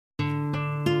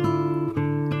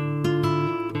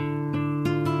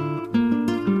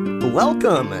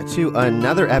welcome to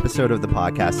another episode of the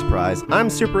Podcast Surprise. I'm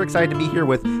super excited to be here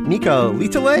with Mika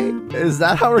Litale, is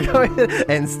that how we're going?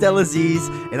 And Stella Aziz,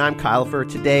 and I'm Kyle Fur.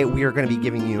 Today we are going to be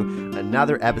giving you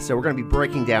another episode. We're going to be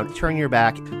breaking down Turn Your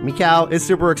Back. Mikal is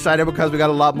super excited because we got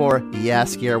a lot more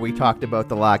yes here. We talked about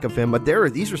the lack of him, but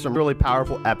these are some really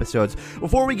powerful episodes.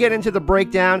 Before we get into the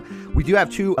breakdown, we do have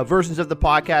two versions of the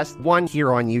podcast. One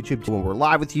here on YouTube when we're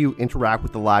live with you, interact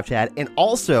with the live chat, and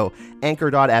also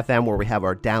Anchor.fm where we have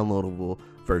our downloadable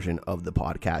version of the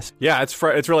podcast. Yeah, it's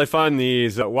really fun.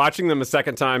 These watching them a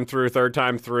second time through, third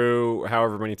time through,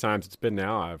 however many times it's been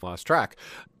now, I've lost track.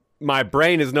 My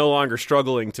brain is no longer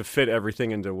struggling to fit everything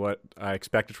into what I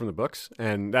expected from the books,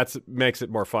 and that makes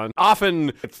it more fun.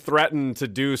 Often it's threatened to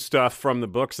do stuff from the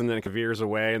books, and then it veers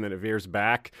away, and then it veers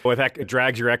back. With that, it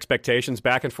drags your expectations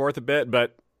back and forth a bit,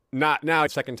 but not now.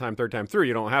 Second time, third time through,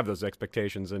 you don't have those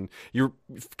expectations, and you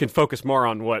can focus more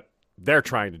on what they're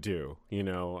trying to do,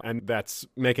 and that's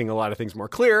making a lot of things more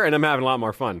clear, and I'm having a lot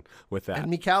more fun with that.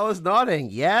 And Mikal is nodding.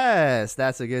 Yes,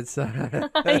 that's a good sign.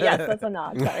 Yes, that's a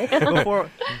nod. Sorry.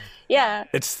 Yeah.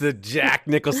 It's the Jack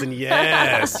Nicholson.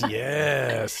 Yes,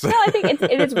 yes. No, I think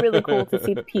it is really cool to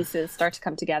see the pieces start to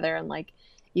come together, and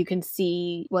you can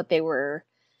see what they were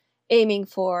aiming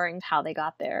for and how they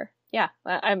got there. Yeah,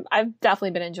 I've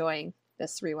definitely been enjoying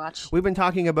this rewatch. We've been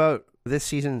talking about this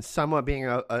season somewhat being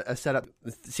a setup.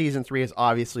 Season 3 is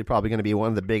obviously probably going to be one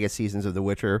of the biggest seasons of The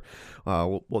Witcher.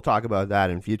 We'll talk about that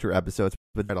in future episodes,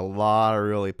 but had a lot of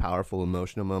really powerful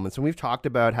emotional moments. And we've talked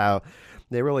about how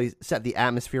they really set the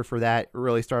atmosphere for that,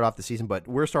 really start off the season, but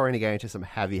we're starting to get into some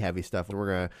heavy stuff. And we're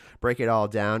going to break it all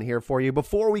down here for you.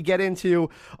 Before we get into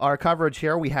our coverage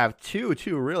here, we have two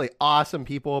really awesome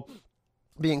people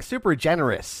being super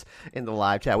generous in the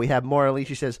live chat. We have Morley.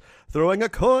 She says, throwing a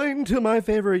coin to my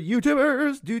favorite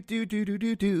YouTubers.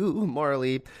 Do.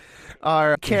 Morley.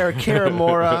 Our Kara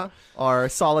Mora, our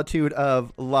solitude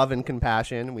of love and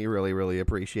compassion. We really, really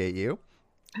appreciate you.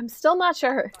 I'm still not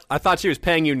sure. I thought she was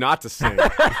paying you not to sing.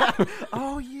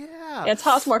 Oh, yeah. Yeah,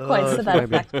 toss more coins to that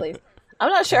effect, please.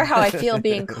 I'm not sure how I feel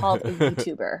being called a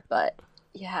YouTuber, but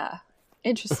yeah,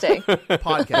 interesting.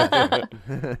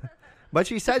 Podcast. But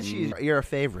she said she's your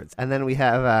favorites. And then we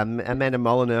have Amanda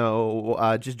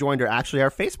Molyneux just joined our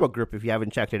Facebook group. If you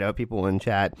haven't checked it out, people in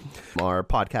chat, our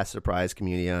Podcast Surprise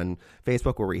community on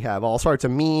Facebook, where we have all sorts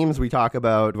of memes. We talk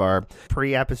about our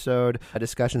pre-episode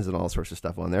discussions and all sorts of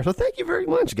stuff on there. So thank you very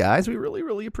much, guys. We really,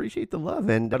 really appreciate the love.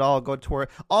 And it all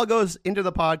goes into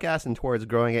the podcast and towards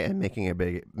growing it and making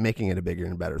it a bigger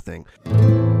and better thing.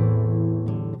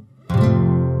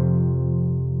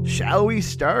 Shall we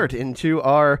start into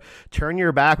our Turn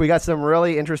Your Back? We got some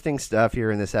really interesting stuff here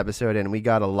in this episode, and we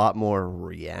got a lot more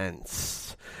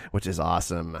rients, which is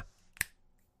awesome.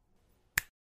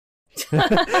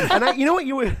 And you know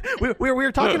what? We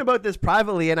were talking about this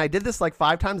privately, and I did this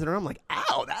 5 times in a row. I'm like,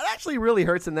 ow, that actually really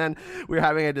hurts. And then we were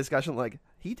having a discussion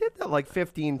he did that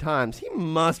 15 times. He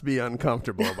must be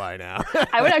uncomfortable by now.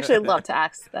 I would actually love to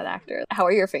ask that actor, how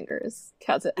are your fingers?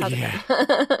 How's it?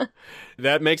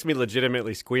 That makes me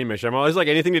legitimately squeamish. I'm always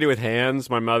anything to do with hands.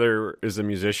 My mother is a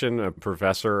musician, a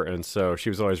professor, and so she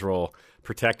was always real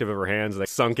protective of her hands. They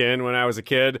sunk in when I was a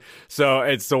kid. So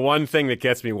it's the one thing that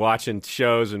gets me watching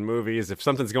shows and movies. If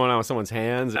something's going on with someone's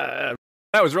hands,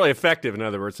 that was really effective, in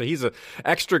other words. So he's an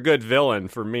extra good villain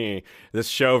for me, this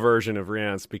show version of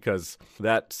Rience, because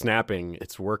that snapping,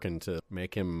 it's working to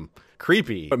make him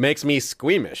creepy. It makes me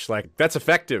squeamish. That's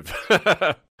effective.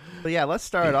 So yeah, let's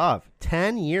start off.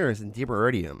 10 years in Deep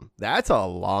Iridium. That's a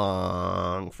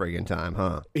long friggin' time,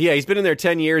 huh? Yeah, he's been in there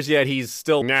 10 years, yet he's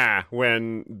still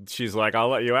when she's like, I'll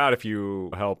let you out if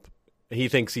you help. He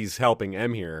thinks he's helping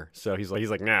M here, so he's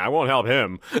like, nah, I won't help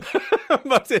him.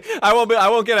 But I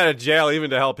won't get out of jail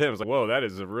even to help him. It's whoa, that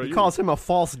is a really. He calls him a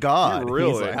false god.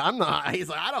 Really? He's I'm not. He's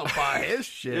I don't buy his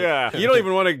shit. Yeah, you don't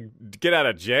even want to get out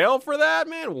of jail for that,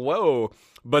 man. Whoa.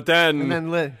 But then...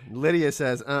 And then Lydia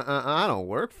says, I don't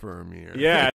work for him here.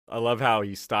 Yeah, I love how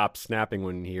he stops snapping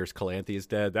when he hears Calanthe is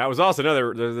dead. That was also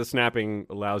the snapping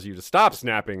allows you to stop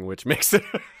snapping, which makes it...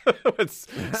 it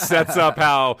sets up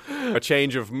how a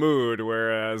change of mood,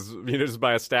 whereas, just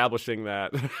by establishing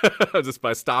that, just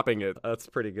by stopping it, that's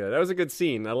pretty good. That was a good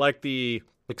scene. I like the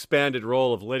expanded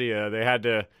role of Lydia. They had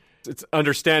to... It's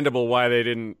understandable why they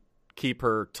didn't keep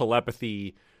her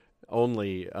telepathy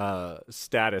only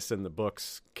status in the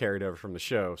books carried over from the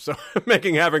show. So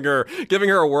giving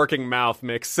her a working mouth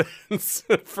makes sense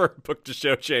for a book to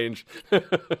show change.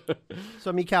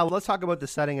 So Mikal, let's talk about the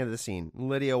setting of the scene.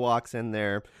 Lydia walks in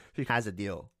there. She has a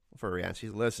deal for Rience.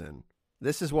 She's listen,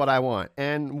 This is what I want.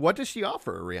 And what does she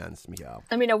offer, Rience, Miguel?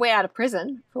 I mean, a way out of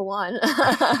prison, for one.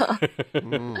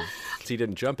 He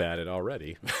didn't jump at it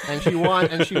already. And she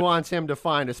wants him to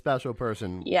find a special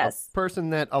person. Yes. A person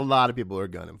that a lot of people are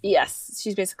gunning for. Yes.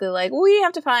 She's basically like, we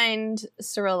have to find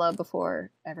Cirilla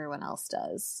before everyone else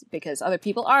does, because other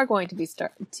people are going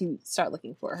to start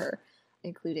looking for her,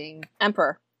 including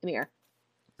Emperor Emir.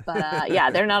 But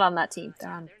yeah, they're not on that team. They're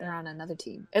on another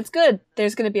team. It's good.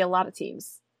 There's going to be a lot of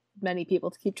teams. Many people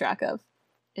to keep track of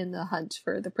in the hunt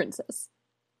for the princess.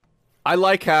 I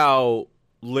like how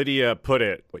Lydia put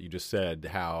it, what you just said,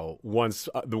 how once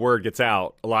the word gets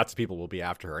out, lots of people will be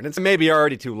after her. And it's maybe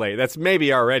already too late. That's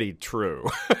maybe already true.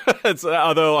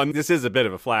 Although this is a bit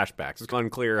of a flashback. So it's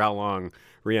unclear how long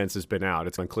Rience has been out.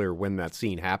 It's unclear when that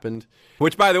scene happened,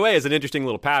 which, by the way, is an interesting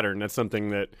little pattern. That's something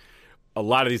that a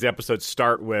lot of these episodes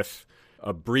start with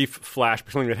a brief flash,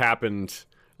 something that happened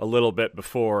a little bit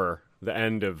before the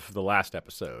end of the last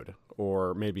episode,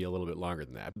 or maybe a little bit longer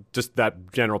than that. Just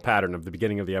that general pattern of the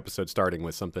beginning of the episode starting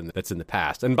with something that's in the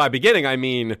past. And by beginning, I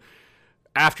mean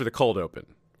after the cold open,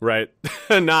 right?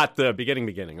 Not the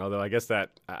beginning, although I guess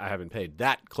that I haven't paid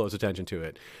that close attention to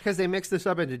it. Because they mix this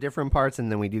up into different parts,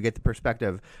 and then we do get the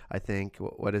perspective, I think,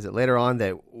 what is it, later on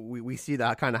that we see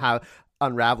that kind of how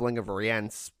unraveling of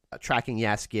Rience tracking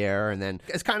Jaskier, and then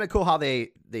it's kind of cool how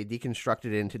they deconstructed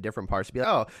it into different parts to be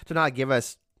like, to not give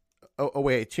us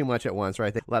away too much at once,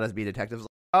 right? They let us be detectives.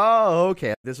 Oh,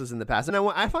 okay, this was in the past. And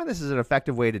I find this is an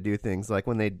effective way to do things, like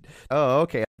when they've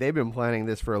been planning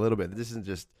this for a little bit. This isn't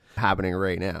just happening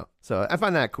right now. So I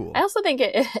find that cool. I also think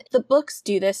the books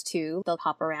do this too. They'll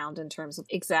hop around in terms of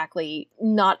exactly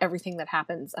not everything that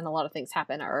happens, and a lot of things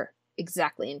happen are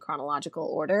exactly in chronological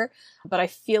order. But I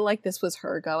feel like this was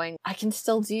her going, I can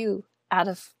still do out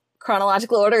of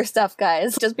chronological order stuff,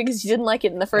 guys. Just because you didn't like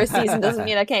it in the first season doesn't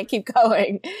mean I can't keep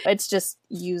going. It's just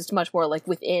used much more like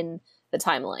within the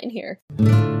timeline here.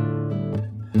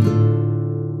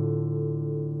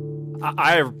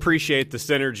 I appreciate the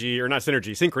synergy, or not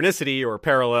synergy, synchronicity or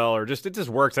parallel, or just, it just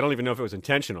works. I don't even know if it was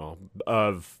intentional,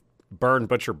 of Burn,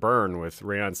 Butcher, Burn, with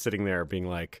Rience sitting there being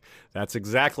like, that's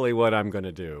exactly what I'm going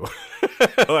to do.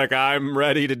 Like, I'm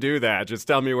ready to do that. Just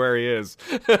tell me where he is.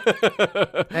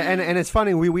 and it's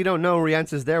funny, we don't know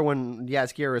Rience is there when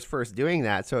Jaskier is first doing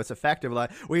that, so it's effective.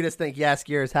 Like, we just think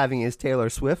Jaskier is having his Taylor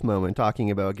Swift moment talking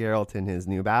about Geralt in his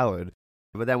new ballad.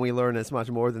 But then we learn it's much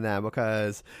more than that,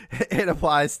 because it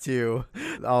applies to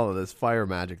all of this fire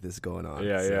magic that's going on.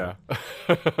 Yeah.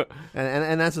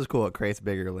 and that's just cool. It creates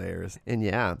bigger layers. And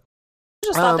yeah. I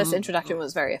just thought this introduction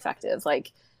was very effective.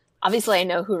 Like, obviously I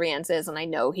know who Rience is, and I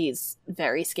know he's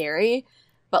very scary,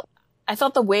 but I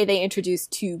thought the way they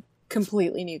introduced two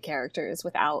completely new characters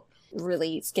without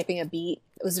really skipping a beat,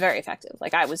 it was very effective.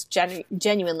 Like, I was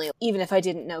genuinely, even if I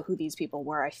didn't know who these people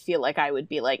were, I feel like I would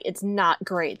be like, it's not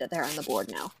great that they're on the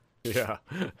board now. Yeah.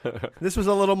 This was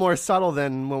a little more subtle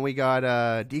than when we got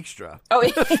Dijkstra. Oh,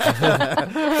 yeah.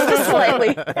 Just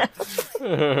slightly.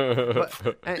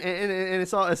 And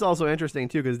it's also interesting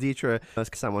too, because Dijkstra is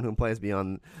someone who plays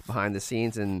behind the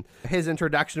scenes, and his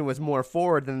introduction was more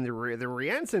forward than the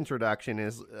Rience introduction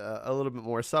is a little bit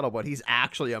more subtle, but he's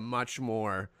actually a much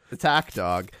more attack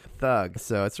dog thug.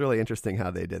 So it's really interesting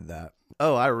how they did that.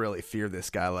 Oh, I really fear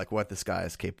this guy, like what this guy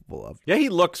is capable of. Yeah, he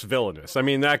looks villainous. I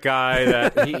mean, that guy,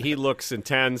 he looks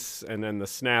intense, and then the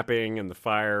snapping and the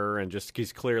fire, and just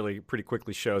he's clearly pretty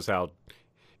quickly shows how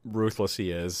ruthless he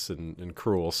is and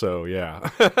cruel. So, yeah.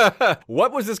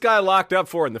 What was this guy locked up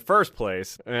for in the first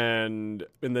place? And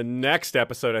in the next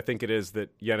episode, I think it is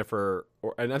that Yennefer,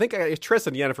 and I think Triss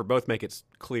and Yennefer both make it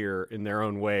clear in their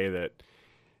own way that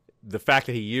the fact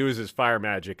that he uses fire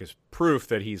magic is proof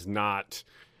that he's not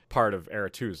part of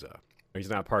Aretuza. He's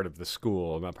not part of the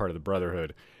school, not part of the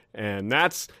Brotherhood. And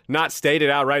that's not stated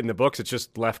outright in the books. It's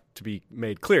just left to be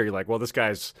made clear. You're like, well, this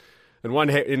guy's, in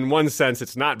one sense,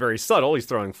 it's not very subtle. He's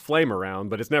throwing flame around,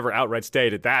 but it's never outright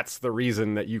stated. That's the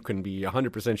reason that you can be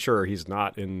 100% sure he's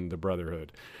not in the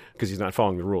Brotherhood, because he's not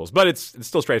following the rules. But it's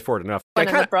still straightforward enough.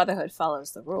 The Brotherhood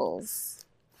follows the rules.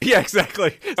 Yeah,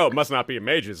 exactly. Oh, it must not be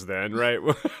mages then, right?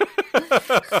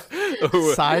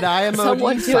 Side-eye emoji.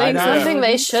 Someone doing something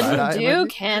they shouldn't do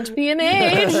can't be a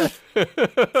mage.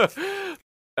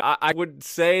 I would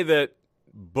say that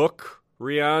book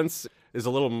Rience is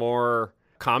a little more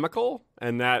comical,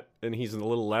 and he's a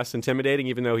little less intimidating,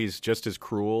 even though he's just as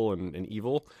cruel and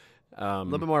evil. A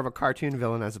little bit more of a cartoon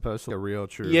villain as opposed to a real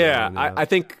true villain. Yeah, I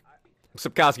think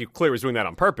Sapkowski clearly was doing that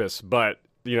on purpose, but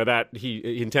that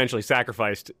he intentionally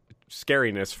sacrificed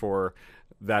scariness for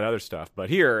that other stuff. But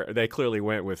here, they clearly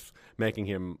went with making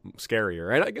him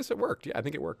scarier. And I guess it worked. Yeah, I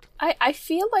think it worked. I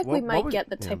feel like we might get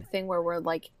the type of thing where we're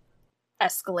like,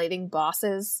 escalating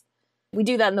bosses. We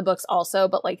do that in the books also,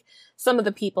 but like some of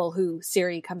the people who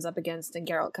Ciri comes up against and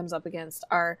Geralt comes up against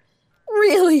are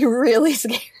really, really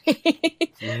scary.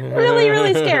 Really,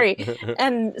 really scary.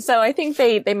 And so I think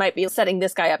they might be setting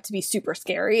this guy up to be super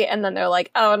scary, and then they're like,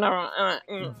 oh, no.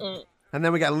 And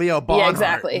then we got Leo Bonhart. Yeah,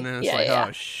 exactly. And then it's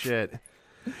oh, shit.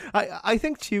 I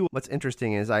think, too, what's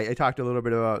interesting is I talked a little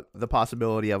bit about the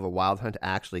possibility of a Wild Hunt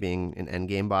actually being an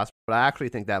endgame boss, but I actually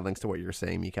think that links to what you're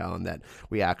saying, Mikhail, and that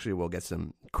we actually will get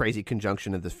some crazy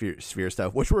conjunction of the sphere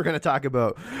stuff, which we're going to talk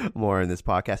about more in this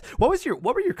podcast.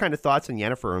 What were your kind of thoughts on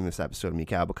Yennefer in this episode,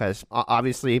 Mikhail? Because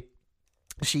obviously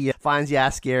she finds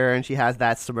Jaskier and she has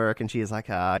that smirk and she's like,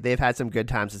 they've had some good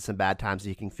times and some bad times.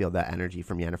 You can feel that energy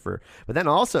from Yennefer. But then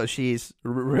also she's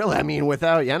really, I mean,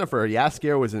 without Yennefer,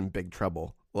 Jaskier was in big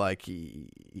trouble. Like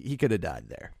he could have died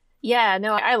there. Yeah,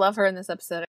 no, I love her in this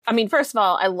episode. I mean, first of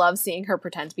all, I love seeing her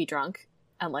pretend to be drunk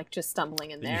and like just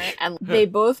stumbling in there. And they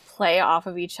both play off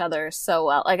of each other so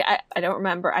well. Like I don't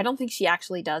remember. I don't think she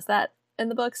actually does that in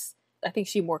the books. I think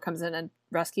she more comes in and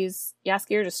rescues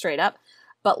Jaskier just straight up.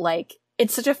 But like,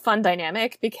 it's such a fun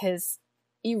dynamic because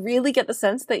you really get the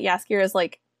sense that Jaskier is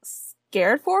like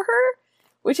scared for her,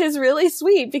 which is really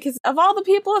sweet because of all the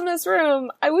people in this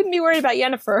room, I wouldn't be worried about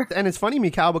Yennefer. And it's funny,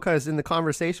 Mikhail, because in the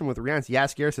conversation with Rience,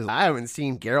 Jaskier says, I haven't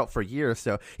seen Geralt for years.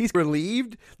 So he's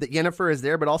relieved that Yennefer is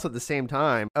there, but also at the same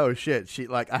time, oh shit,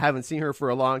 I haven't seen her for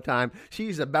a long time.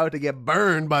 She's about to get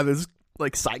burned by this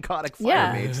like psychotic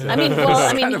fire mage. So I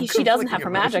mean, she doesn't have her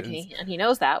magic, and he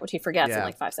knows that, which he forgets in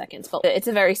like 5 seconds. But it's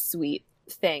a very sweet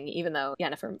thing, even though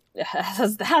Yennefer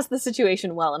has the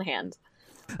situation well in hand.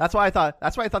 That's why I thought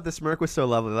the smirk was so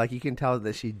lovely. Like you can tell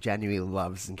that she genuinely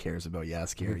loves and cares about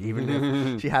Jaskier, even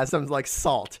if she has some like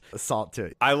salt to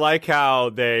it. I like how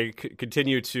they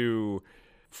continue to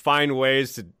find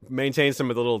ways to maintain some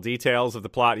of the little details of the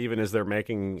plot, even as they're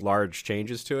making large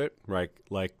changes to it. Right,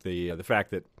 like the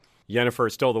fact that Yennefer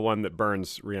is still the one that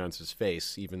burns Rience's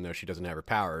face, even though she doesn't have her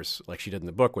powers, like she did in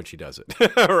the book when she does it.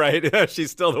 Right?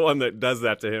 She's still the one that does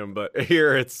that to him, but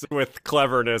here it's with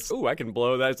cleverness. Ooh, I can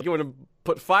blow that. You want to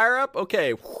put fire up?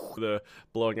 Okay. The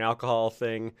blowing alcohol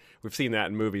thing. We've seen that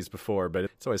in movies before, but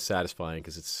it's always satisfying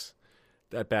because it's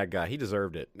that bad guy. He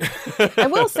deserved it. I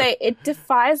will say it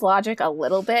defies logic a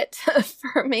little bit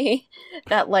for me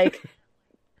that like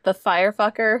the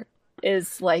firefucker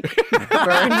is like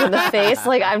burned in the face.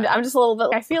 Like I'm just a little bit.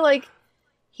 I feel like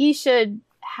he should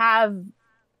have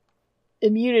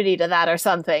immunity to that or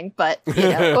something. But you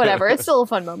know, whatever. It's still a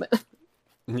fun moment.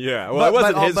 Yeah, well, it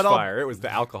wasn't his fire. It was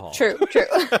the alcohol. True.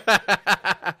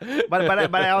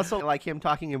 but I also like him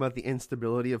talking about the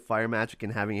instability of fire magic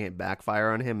and having it backfire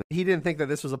on him. He didn't think that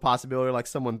this was a possibility, like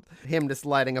him just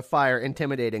lighting a fire,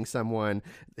 intimidating someone,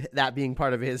 that being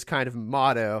part of his kind of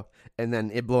motto, and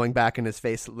then it blowing back in his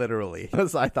face literally.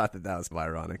 So I thought that was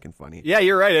ironic and funny. Yeah,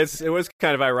 you're right. It was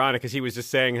kind of ironic because he was just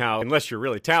saying how unless you're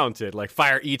really talented, like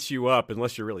fire eats you up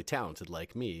unless you're really talented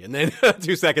like me. And then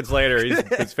 2 seconds later,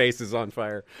 his face is on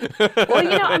fire. Well,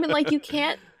 I mean, like, you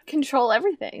can't control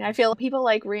everything. I feel people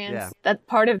like Rience, that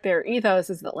part of their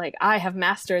ethos is that, like, I have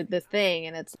mastered this thing,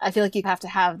 and I feel like you have to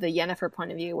have the Yennefer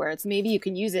point of view where it's maybe you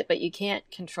can use it, but you can't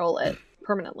control it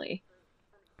permanently.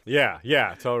 Yeah,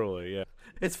 totally, yeah.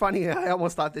 It's funny, I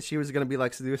almost thought that she was going to be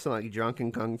like, do some like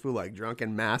drunken kung fu, like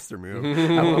drunken master move.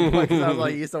 At one point, because I was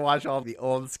like, I used to watch all the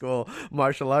old school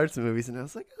martial arts movies, and I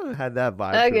was like, I had that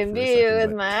vibe. I can be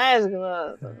with my eyes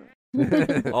closed.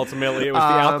 Ultimately, it was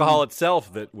the alcohol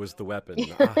itself that was the weapon.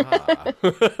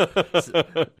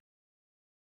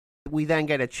 We then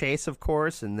get a chase, of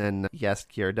course, and then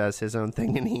Jaskier does his own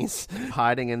thing, and he's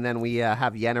hiding, and then we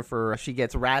have Yennefer. She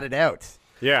gets ratted out.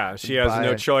 Yeah, she has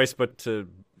no choice but to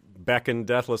beckon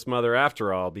Deathless Mother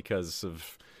after all because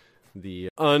of the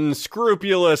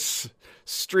unscrupulous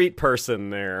street person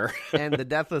there. And the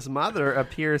Deathless Mother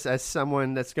appears as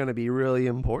someone that's going to be really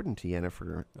important to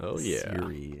Yennefer. Oh, yeah.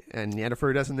 Ciri. And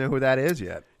Yennefer doesn't know who that is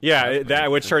yet. Yeah,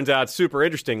 which turns out super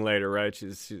interesting later, right?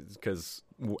 Because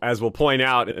as we'll point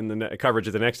out in the coverage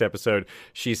of the next episode,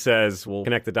 she says, we'll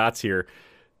connect the dots here,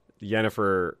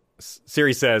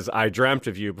 Ciri says, I dreamt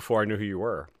of you before I knew who you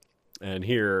were. And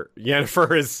here,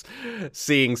 Yennefer is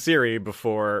seeing Ciri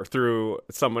through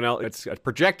someone else. It's a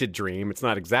projected dream. It's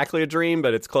not exactly a dream,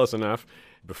 but it's close enough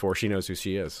before she knows who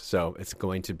she is. So it's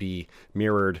going to be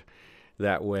mirrored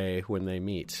that way when they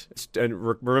meet.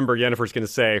 And remember, Yennefer's going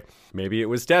to say, maybe it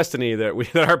was destiny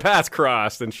that our paths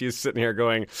crossed. And she's sitting here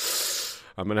going,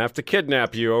 I'm going to have to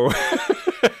kidnap you.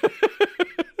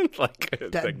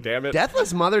 like, damn it.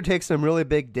 Deathless Mother takes some really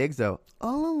big digs, though.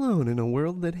 All alone in a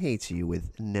world that hates you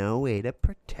with no way to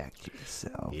protect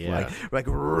yourself. Yeah. Like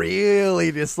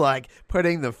really just like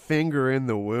putting the finger in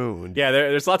the wound. Yeah,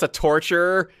 there's lots of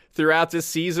torture throughout this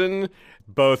season,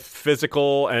 both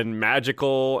physical and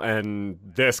magical, and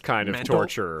this kind of Mental.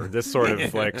 torture, this sort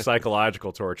of like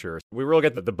psychological torture. We really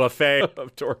get the buffet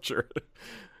of torture.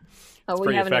 Oh, we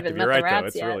pretty haven't even effective. met You're the right, though. rats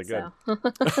It's yet.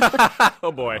 really good. So.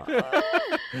 Oh boy.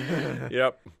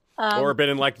 Yep. Or been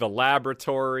in like the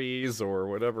laboratories or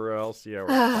whatever else.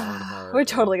 Yeah. We're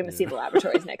totally going to see the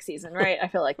laboratories next season, right? I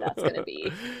feel like that's going to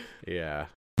be. Yeah.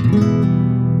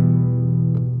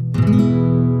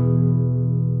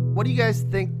 What do you guys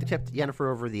think tipped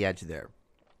Yennefer over the edge there?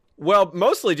 Well,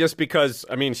 mostly just because,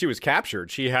 I mean, she was captured.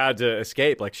 She had to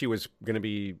escape. Like, she was going to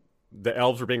be, the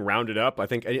elves were being rounded up, I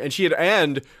think.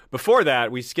 And before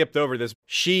that, we skipped over this.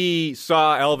 She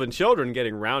saw elven children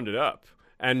getting rounded up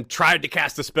and tried to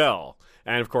cast a spell.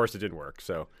 And of course, it didn't work.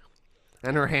 So,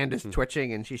 And her hand is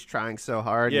twitching and she's trying so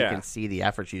hard. Yeah. You can see the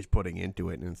effort she's putting into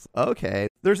it. And it's okay.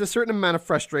 There's a certain amount of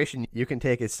frustration you can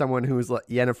take as someone who's like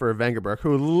Yennefer Vengerberg,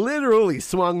 who literally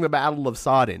swung the Battle of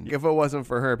Sodden. If it wasn't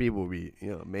for her, people would be,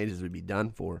 mages would be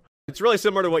done for. it's really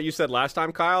similar to what you said last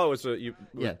time, Kyle. It was,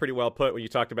 Yeah. pretty well put when you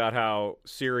talked about how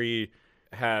Ciri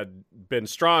had been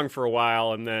strong for a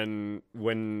while, and then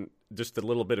when just a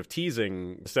little bit of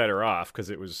teasing set her off, because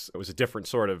it was a different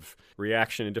sort of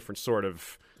reaction, a different sort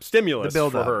of stimulus The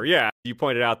for build-up. her. Yeah, you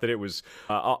pointed out that it was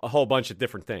a whole bunch of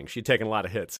different things. She'd taken a lot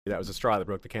of hits. That was a straw that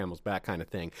broke the camel's back kind of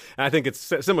thing. And I think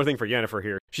it's a similar thing for Yennefer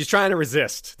here. She's trying to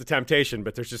resist the temptation,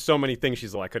 but there's just so many things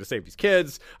she's like, I could have saved these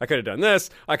kids. I could have done this.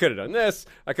 I could have done this.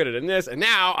 I could have done this. And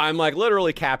now I'm like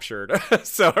literally captured.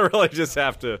 So I really just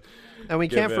have to. And we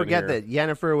Give can't in forget here. that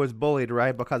Yennefer was bullied,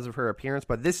 right, because of her appearance.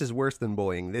 But this is worse than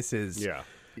bullying. This is, Yeah.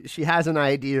 she has an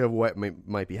idea of what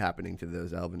might be happening to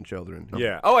those elven children.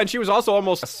 Yeah. Oh, and she was also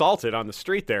almost assaulted on the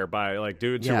street there by like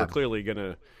dudes who Yeah. were clearly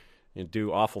gonna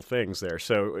do awful things there.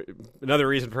 So another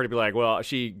reason for her to be like, well,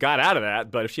 she got out of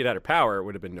that, but if she had her power, it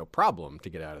would have been no problem to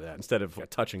get out of that instead of a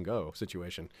touch and go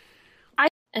situation. I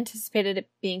anticipated it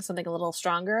being something a little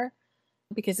stronger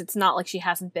because it's not like she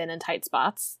hasn't been in tight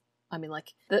spots. I mean,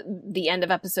 like the end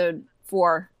of episode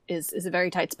 4 is a very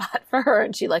tight spot for her,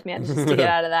 and she like manages to get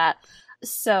out of that.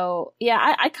 So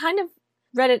yeah, I kind of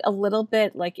read it a little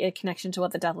bit like a connection to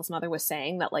what the Deathless Mother was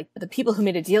saying, that like the people who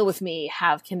made a deal with me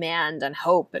have command and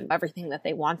hope and everything that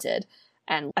they wanted.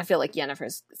 And I feel like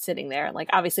Yennefer's sitting there, like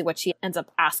obviously what she ends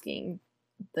up asking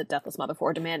the Deathless Mother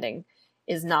for, demanding,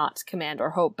 is not command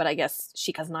or hope, but I guess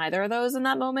she has neither of those in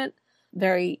that moment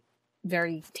very,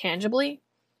 very tangibly.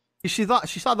 She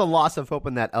saw the loss of hope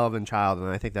in that elven child, and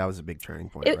I think that was a big turning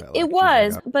point. right? Like, It she's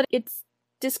was, like, but it's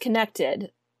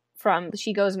disconnected from,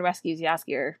 she goes and rescues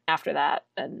Jaskier after that.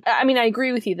 And I mean, I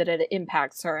agree with you that it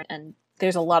impacts her, and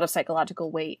there's a lot of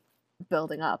psychological weight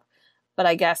building up. But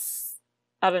I guess,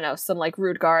 I don't know, some like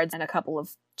rude guards and a couple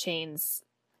of chains.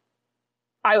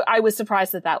 I was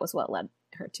surprised that was what led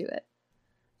her to it.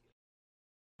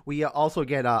 We also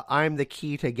get I'm the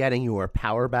key to getting your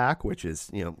power back, which is,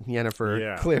 Yennefer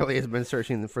Yeah. clearly has been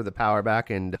searching for the power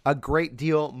back, and a great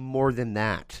deal more than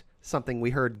that. Something we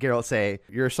heard Geralt say,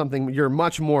 you're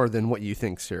much more than what you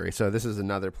think, Ciri. So this is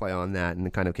another play on that and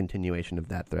a kind of continuation of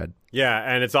that thread. Yeah,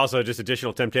 and it's also just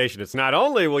additional temptation. It's not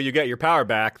only will you get your power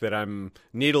back, that I'm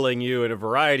needling you in a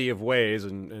variety of ways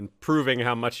and proving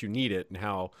how much you need it and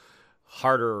how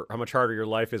much harder your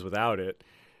life is without it,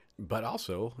 but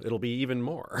also it'll be even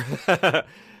more.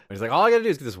 He's like, all I got to do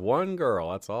is get this one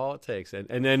girl. That's all it takes.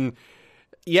 And then,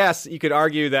 yes, you could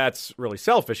argue that's really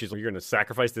selfish. He's like, you're going to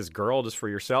sacrifice this girl just for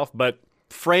yourself, but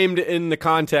framed in the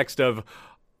context of,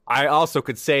 I also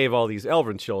could save all these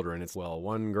elven children. It's, well,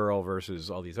 one girl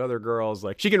versus all these other girls.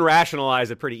 Like, she can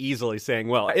rationalize it pretty easily, saying,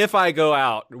 well, if I go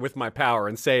out with my power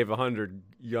and save 100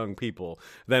 young people,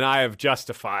 then I have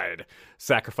justified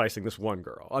sacrificing this one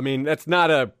girl. I mean, that's not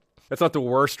the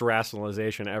worst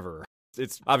rationalization ever.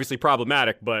 It's obviously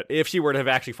problematic, but if she were to have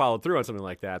actually followed through on something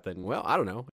like that, then, well, I don't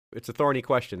know. It's a thorny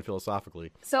question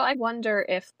philosophically. So I wonder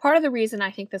if part of the reason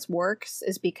I think this works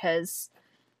is because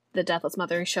the Deathless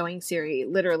Mother is showing Ciri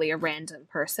literally a random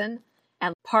person.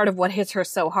 And part of what hits her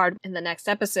so hard in the next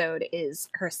episode is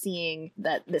her seeing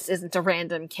that this isn't a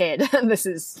random kid. This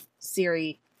is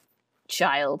Ciri,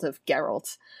 child of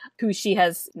Geralt, who she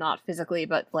has not physically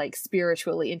but like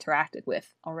spiritually interacted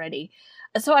with already.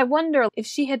 So I wonder if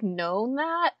she had known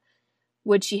that,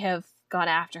 would she have gone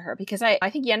after her? Because I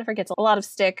think Yennefer gets a lot of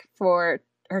stick for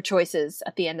her choices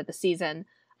at the end of the season.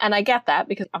 And I get that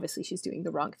because obviously she's doing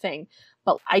the wrong thing.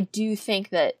 But I do think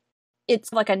that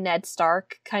it's like a Ned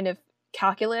Stark kind of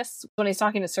calculus when he's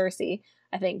talking to Cersei,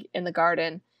 I think, in the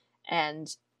garden,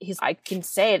 and I can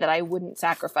say that I wouldn't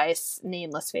sacrifice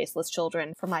nameless, faceless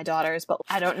children for my daughters, but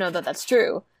I don't know that that's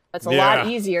true. It's a lot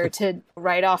easier to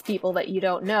write off people that you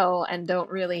don't know and don't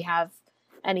really have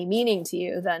any meaning to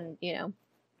you than, you know.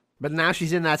 But now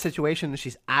she's in that situation and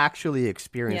she's actually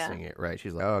experiencing it, right?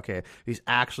 She's like, oh, okay, he's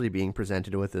actually being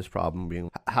presented with this problem.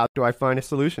 How do I find a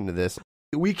solution to this?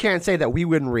 We can't say that we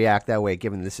wouldn't react that way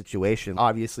given the situation.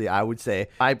 Obviously, I would say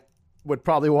I would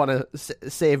probably want to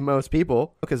save most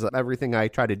people because everything I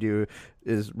try to do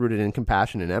is rooted in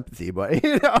compassion and empathy. But,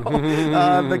 you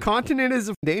know, the continent is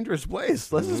a dangerous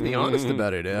place. Let's just be honest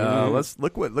about it. Let's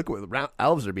look what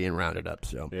elves are being rounded up.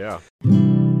 So yeah.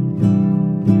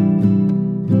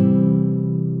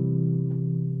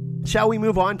 Shall we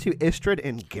move on to Istredd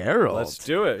and Geralt? Let's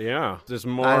do it, yeah. There's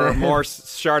more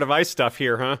Shard of Ice stuff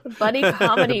here, huh? The buddy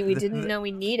comedy we didn't know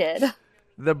we needed.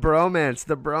 The bromance.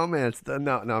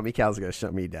 No, Mikhail's going to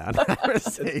shut me down.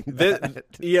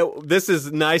 This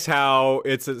is nice how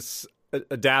it's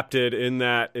adapted in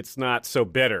that it's not so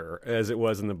bitter as it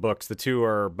was in the books. The two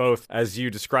are both, as you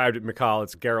described it, Mikhail,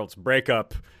 it's Geralt's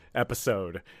breakup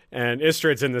episode. And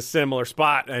Istredd's in this similar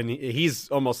spot, and he's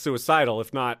almost suicidal,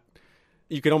 if not,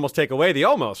 you could almost take away the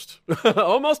almost.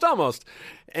 almost.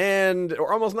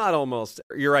 Or almost not almost.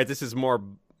 You're right, this is more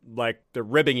like they're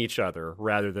ribbing each other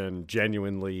rather than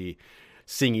genuinely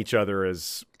seeing each other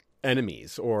as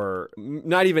enemies, or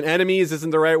not even enemies isn't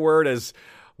the right word, as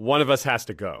one of us has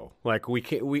to go. Like we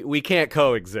can't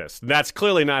coexist. That's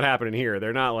clearly not happening here.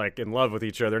 They're not like in love with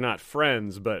each other. They're not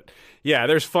friends, but yeah,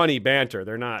 there's funny banter.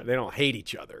 They don't hate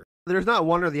each other. There's not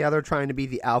one or the other trying to be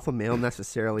the alpha male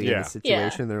necessarily in the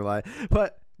situation. They're like,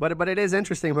 but it is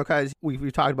interesting because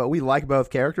we've talked about, we like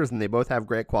both characters and they both have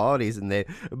great qualities and they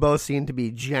both seem to be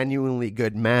genuinely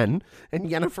good men. And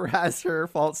Yennefer has her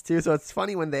faults too. So it's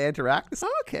funny when they interact. It's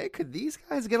okay, could these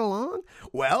guys get along?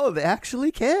 Well, they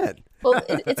actually can. Well,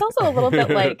 it's also a little bit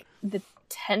like the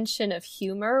tension of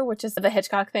humor, which is the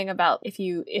Hitchcock thing about if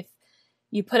you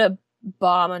put a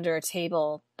bomb under a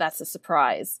table, that's a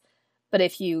surprise. But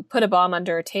if you put a bomb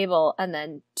under a table and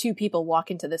then two people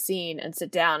walk into the scene and sit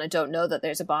down and don't know that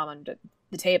there's a bomb under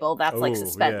the table, that's like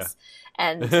suspense.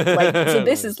 Yeah. And like, so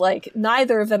this is like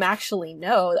neither of them actually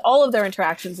know. All of their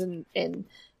interactions in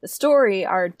the story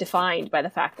are defined by the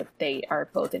fact that they are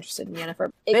both interested in Yennefer.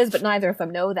 It is, but neither of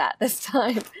them know that this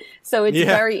time. So it's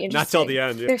very interesting. Not till the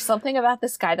end. Yeah. There's something about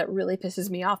this guy that really pisses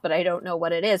me off, but I don't know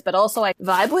what it is. But also I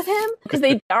vibe with him because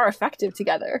they are effective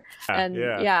together. And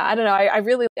I don't know.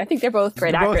 I think they're both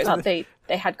great actors.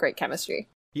 They had great chemistry.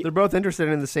 They're both interested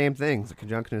in the same things, the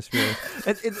conjunctionist feeling.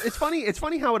 It's funny. It's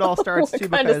funny how it all starts too,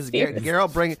 because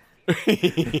Geralt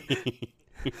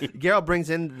brings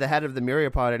in the head of the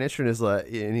myriapod, and Istredd is like,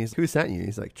 and he's, who sent you?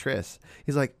 He's like, Triss.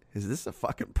 He's like, is this a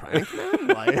fucking prank, man?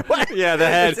 Like, what? Yeah, the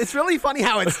head. It's really funny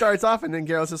how it starts off, and then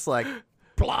Geralt's just like,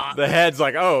 blah. The head's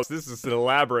like, oh, this is an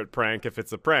elaborate prank if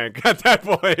it's a prank at that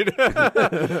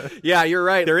point. Yeah, you're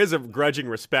right. There is a grudging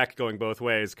respect going both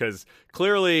ways, because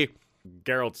clearly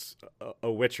Geralt's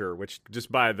a witcher, which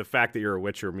just by the fact that you're a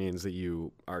witcher means that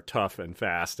you are tough and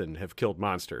fast and have killed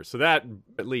monsters. So that,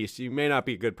 at least, you may not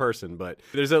be a good person, but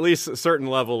there's at least a certain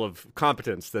level of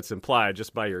competence that's implied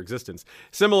just by your existence.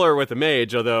 Similar with the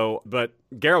mage, but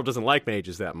Geralt doesn't like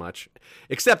mages that much,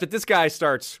 except that this guy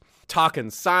starts talking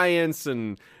science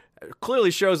and clearly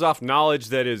shows off knowledge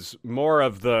that is more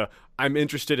of the I'm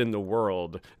interested in the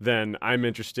world than I'm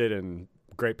interested in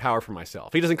great power for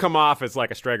myself. He doesn't come off as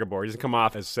like a Stregobor. He doesn't come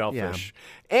off as selfish.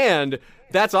 Yeah. And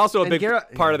that's also a big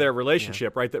part of their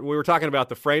relationship, right? That we were talking about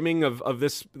the framing of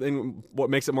this thing,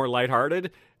 what makes it more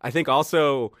lighthearted, I think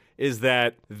also is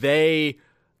that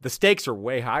the stakes are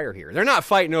way higher here. They're not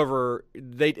fighting over...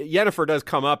 Yennefer does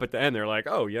come up at the end. They're like,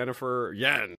 oh,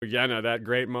 Yenna, that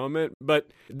great moment. But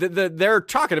they're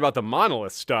talking about the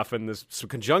monolith stuff and this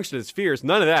conjunction of spheres.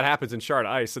 None of that happens in Shard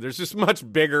of Ice. So there's just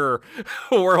much bigger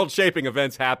world-shaping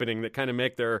events happening that kind of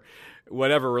make their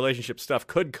whatever relationship stuff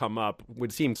could come up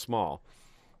would seem small.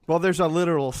 Well, there's a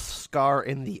literal scar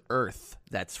in the earth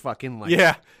that's fucking like...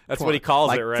 Yeah, that's what he calls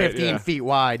like it, right? 15 feet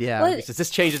wide, yeah. Well, he says, this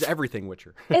changes everything,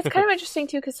 Witcher. It's kind of interesting,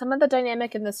 too, because some of the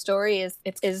dynamic in the story is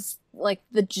like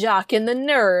the jock and the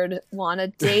nerd want to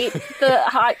date the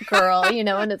hot girl,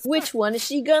 and it's which one is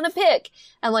she gonna pick?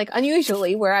 And like,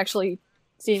 unusually, we're actually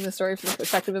seeing the story from the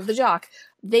perspective of the jock.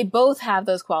 They both have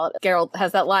those qualities. Geralt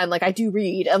has that line, like, I do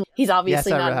read, and he's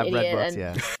obviously not an idiot.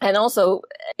 Books, and also,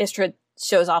 Istredd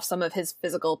shows off some of his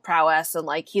physical prowess, and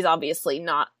like he's obviously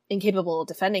not incapable of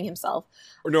defending himself.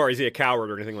 Nor is he a coward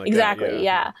or anything like that. Exactly,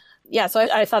 yeah. Yeah, so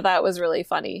I thought that was really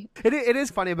funny. It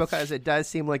is funny because it does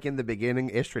seem like in the beginning,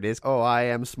 Istrid is, oh, I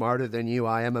am smarter than you.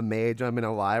 I am a mage. I'm in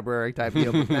a library type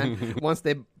deal. But then once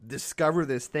they discover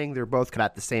this thing, they're both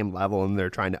at the same level and they're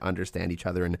trying to understand each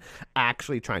other and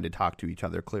actually trying to talk to each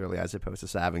other clearly as opposed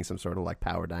to having some sort of like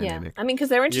power dynamic. Yeah, I mean, because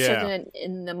they're interested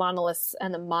in the monoliths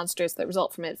and the monsters that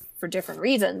result from it for different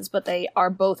reasons, but they are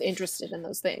both interested in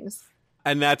those things.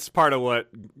 And that's part of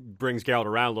what brings Geralt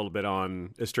around a little bit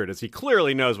on Istrid, is he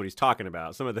clearly knows what he's talking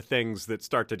about. Some of the things that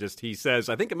start to he says,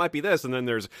 I think it might be this, and then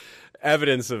there's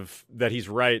evidence of that he's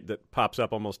right that pops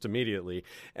up almost immediately.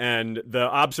 And the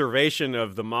observation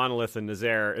of the monolith in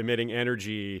Nazaire emitting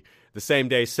energy the same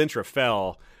day Sintra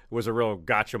fell was a real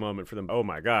gotcha moment for them. Oh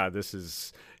my God,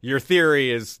 your theory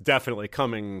is definitely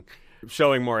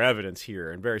showing more evidence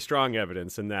here, and very strong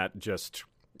evidence, and that just...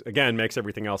 again, makes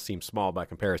everything else seem small by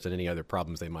comparison to any other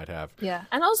problems they might have. Yeah.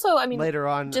 And also, I mean, later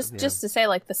on, just to say,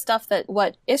 like, the stuff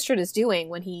what Istrid is doing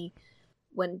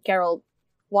when Geralt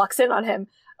walks in on him,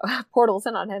 portals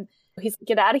in on him, he's,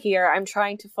 get out of here. I'm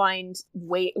trying to find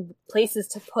places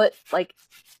to put, like,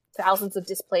 thousands of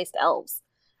displaced elves.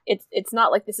 It's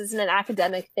not like this isn't an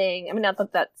academic thing. I mean, not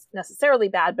that that's necessarily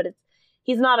bad, but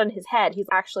he's not in his head. He's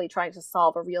actually trying to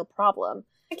solve a real problem.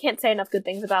 I can't say enough good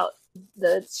things about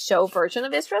the show version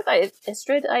of Istrid.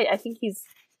 I think he's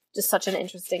just such an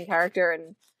interesting character,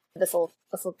 and this will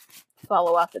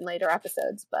follow up in later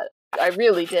episodes. But I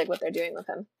really dig what they're doing with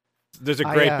him. There's a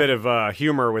great bit of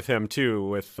humor with him too,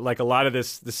 with like a lot of the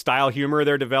style humor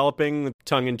they're developing,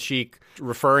 tongue-in-cheek,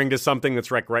 referring to something that's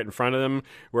right in front of them,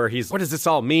 where what does this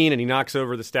all mean? And he knocks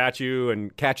over the statue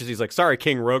and he's like, sorry,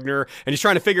 King Rogner. And he's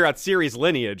trying to figure out Ciri's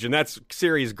lineage, and that's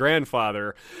Ciri's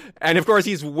grandfather. And of course,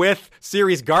 he's with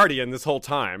Ciri's guardian this whole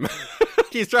time.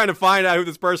 He's trying to find out who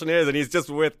this person is, and he's just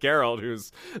with Geralt,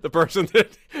 who's the person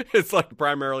that is like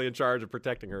primarily in charge of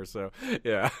protecting her. So,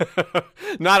 yeah.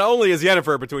 Not only is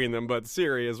Yennefer between them, but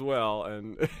Ciri as well,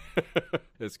 and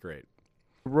it's great.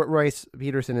 Royce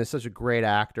Peterson is such a great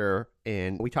actor,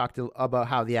 and we talked about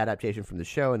how the adaptation from the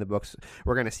show and the books,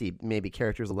 we're going to see maybe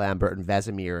characters like Lambert and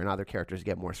Vesemir and other characters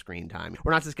get more screen time.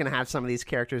 We're not just going to have some of these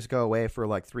characters go away for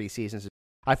like 3 seasons.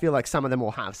 I feel like some of them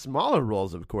will have smaller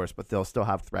roles, of course, but they'll still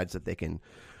have threads that they can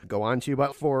go on to.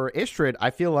 But for Istrid,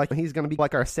 I feel like he's going to be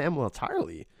like our Samuel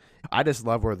Tarly. I just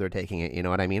love where they're taking it, you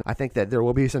know what I mean? I think that there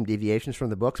will be some deviations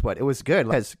from the books, but it was good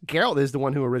because Geralt is the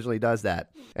one who originally does that.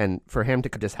 And for him to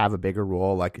just have a bigger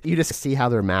role, like, you just see how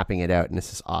they're mapping it out, and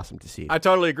this is awesome to see. I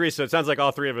totally agree. So it sounds like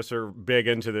all three of us are big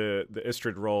into the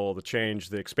Istrid role, the change,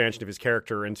 the expansion of his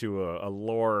character into a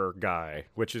lore guy,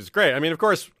 which is great. I mean, of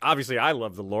course, obviously I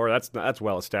love the lore. That's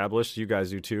well established. You guys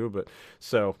do too, but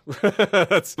so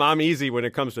I'm easy when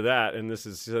it comes to that, and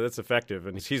that's effective.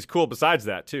 And he's cool besides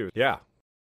that too. Yeah.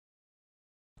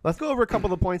 Let's go over a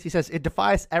couple of points. He says, it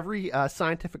defies every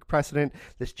scientific precedent.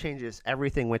 This changes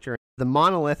everything, Witcher. The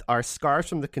monolith are scars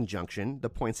from the conjunction, the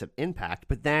points of impact,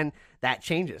 but then that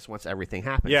changes once everything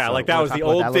happens. Yeah, so like that was the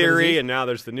old theory, and now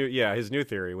there's his new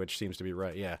theory, which seems to be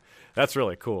right. Yeah, that's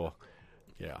really cool.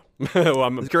 Yeah. Well,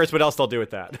 I'm curious what else they'll do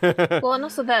with that. Well, and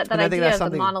also that idea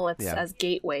of the monoliths as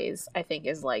gateways, I think,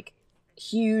 is like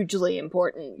hugely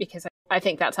important, because I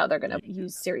think that's how they're going to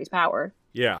use Ciri's power.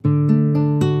 Yeah.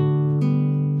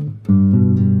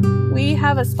 We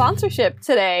have a sponsorship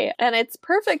today, and it's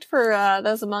perfect for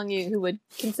those among you who would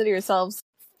consider yourselves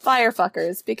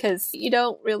firefuckers, because you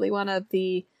don't really want to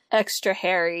be extra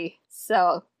hairy.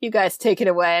 So you guys take it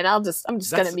away, and I'm just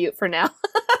going to mute for now.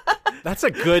 That's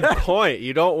a good point.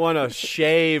 You don't want to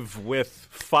shave with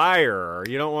fire.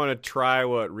 You don't want to try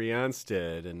what Rience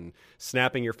did, and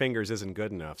snapping your fingers isn't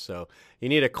good enough. So you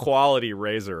need a quality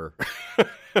razor.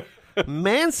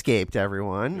 Manscaped,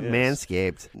 everyone. Yes.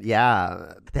 Manscaped.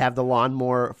 Yeah. They have the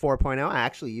Lawnmower 4.0. I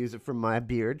actually use it for my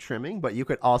beard trimming, but you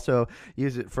could also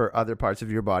use it for other parts of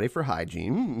your body for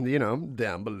hygiene,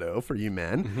 down below for you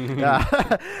men.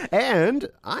 And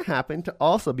I happen to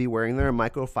also be wearing their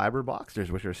microfiber boxers,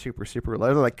 which are super, super light.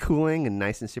 They're like cooling and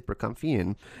nice and super comfy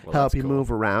and help you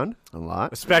move around a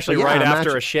lot. Especially right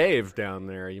after a shave down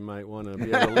there. You might want to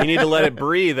be able to, you need to let it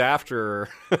breathe after.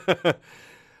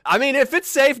 I mean, if it's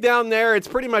safe down there, it's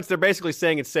pretty much, they're basically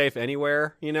saying it's safe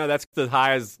anywhere. That's the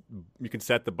high as you can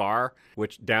set the bar,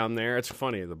 which down there, it's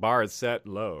funny. The bar is set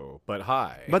low, but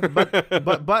high.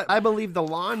 But I believe the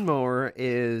lawnmower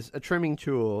is a trimming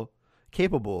tool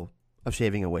capable of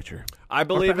shaving a Witcher. I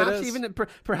believe it is.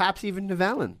 Perhaps even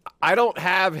Nivellen. I don't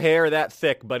have hair that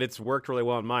thick, but it's worked really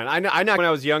well on mine. I know when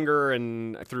I was younger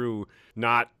and through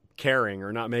not caring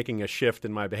or not making a shift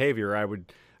in my behavior,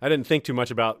 I didn't think too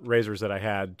much about razors that I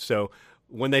had. So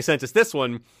when they sent us this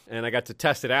one and I got to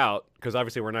test it out, because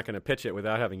obviously we're not going to pitch it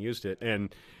without having used it.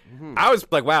 And I was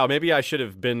like, wow, maybe I should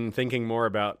have been thinking more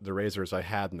about the razors I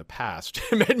had in the past.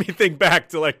 It made me think back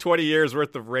to like 20 years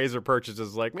worth of razor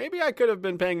purchases. Like maybe I could have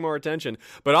been paying more attention,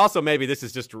 but also maybe this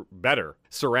is just better.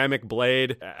 Ceramic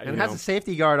blade. And it has a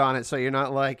safety guard on it, so you're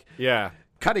not like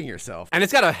cutting yourself. And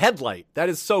it's got a headlight. That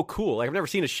is so cool. Like I've never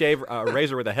seen a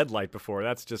razor with a headlight before.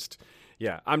 That's just...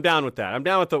 Yeah, I'm down with that. I'm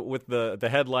down with the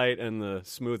headlight and the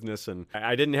smoothness, and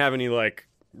I didn't have any like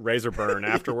razor burn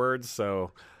afterwards,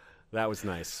 so that was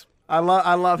nice. I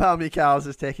love how Mikhail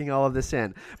is taking all of this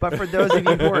in. But for those of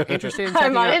you who are interested in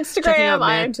I'm on Instagram.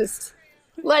 I'm just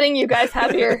letting you guys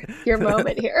have your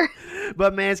moment here.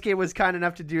 But Manscaped was kind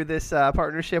enough to do this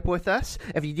partnership with us.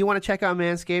 If you do want to check out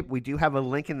Manscaped, we do have a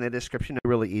link in the description. It's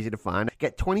really easy to find.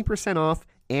 Get 20% off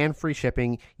and free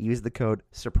shipping. Use the code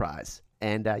SURPRISE.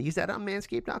 And use that on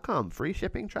manscaped.com. Free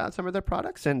shipping. Try out some of their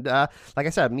products. And like I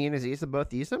said, me and Aziz have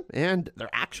both used them, and they're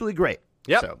actually great.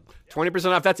 Yep. So 20%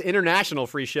 off. That's international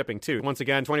free shipping, too. Once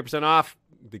again, 20% off.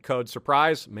 The code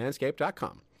SURPRISE,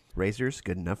 manscaped.com. Razors,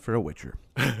 good enough for a witcher.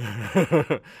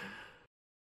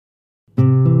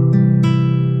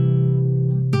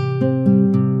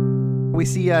 We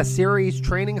see Ciri's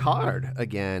training hard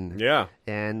again. Yeah.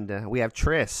 And we have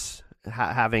Triss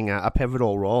having a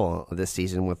pivotal role this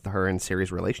season with her and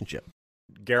Ciri's relationship.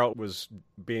 Geralt was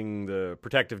being the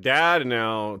protective dad, and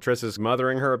now Triss is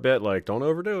mothering her a bit, like, don't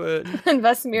overdo it. And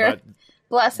Vesemir,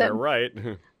 bless him. They're right.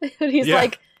 He's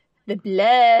like, the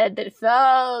blood that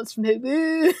falls from her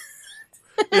wound.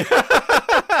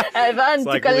 I want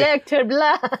to collect her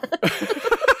blood.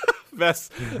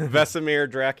 Vesemir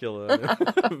Dracula.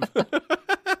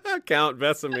 Count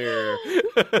Vesemir.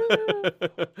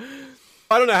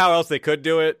 I don't know how else they could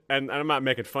do it, and I'm not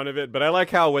making fun of it, but I like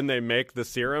how when they make the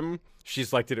serum,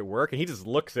 she's like, did it work? And he just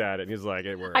looks at it, and he's like,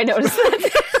 it worked. I noticed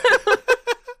that.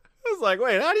 I was like,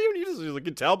 wait, how do you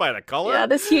can tell by the color? Yeah,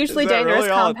 this hugely dangerous really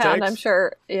compound, I'm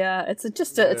sure. Yeah, it's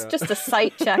just a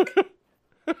sight check.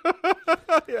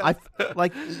 Yeah.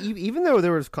 Even though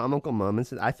there was comical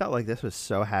moments, I felt like this was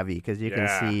so heavy because you can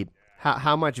see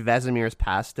how much Vesemir's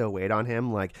past still weighed on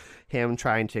him, like him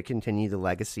trying to continue the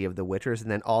legacy of the Witchers, and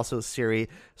then also Ciri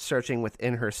searching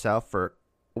within herself for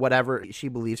whatever she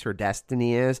believes her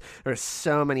destiny is. There's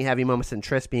so many heavy moments, and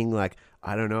Triss being like,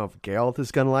 I don't know if Geralt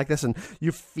is going to like this, and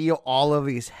you feel all of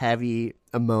these heavy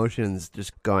emotions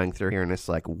just going through here, and it's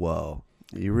like, whoa.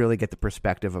 You really get the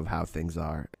perspective of how things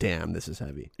are. Damn, this is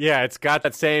heavy. Yeah, it's got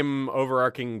that same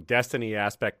overarching destiny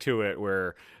aspect to it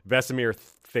where Vesemir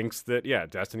thinks that,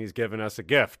 Destiny's given us a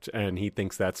gift, and he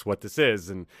thinks that's what this is.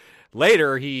 And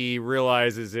later, he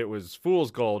realizes it was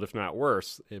fool's gold, if not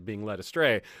worse, it being led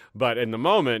astray. But in the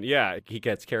moment, he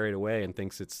gets carried away and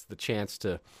thinks it's the chance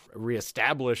to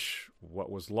reestablish what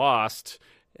was lost.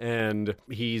 And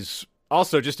he's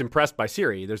also just impressed by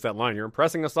Ciri. There's that line, you're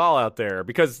impressing us all out there,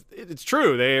 because it's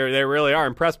true. They really are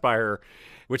impressed by her,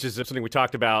 which is something we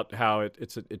talked about, how it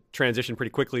transitioned pretty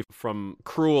quickly from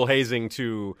cruel hazing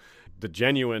to the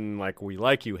genuine, like, we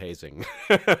like you hazing.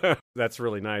 That's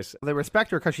really nice. They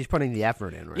respect her because she's putting the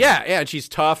effort in, right? Yeah, and she's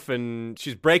tough, and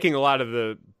she's breaking a lot of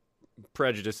the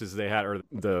prejudices they had, or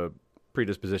the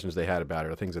predispositions they had about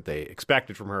her, things that they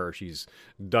expected from her. She's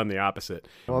done the opposite.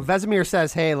 Well, Vesemir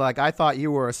says, hey, like, I thought you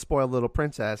were a spoiled little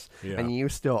princess, and you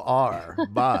still are,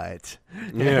 but...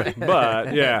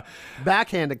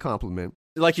 Backhanded compliment.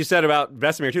 Like you said about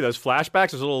Vesemir, too, those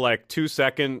flashbacks, those little, like,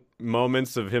 2-second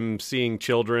moments of him seeing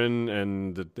children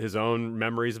and his own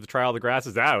memories of the Trial of the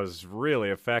Grasses, that was really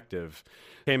effective.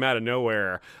 Came out of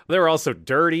nowhere. They were also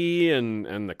dirty,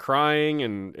 and the crying,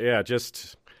 and,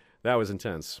 that was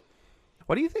intense.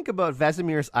 What do you think about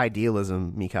Vesemir's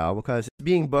idealism, Mikhail? Because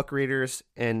being book readers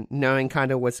and knowing kind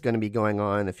of what's going to be going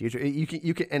on in the future,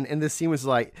 you can, and this scene was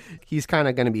like he's kind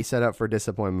of going to be set up for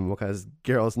disappointment because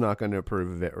Geralt's not going to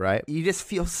approve of it, right? You just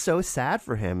feel so sad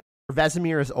for him.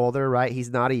 Vesemir is older, right? He's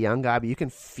not a young guy, but you can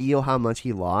feel how much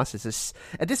he lost. It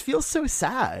just feels so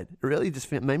sad. It really just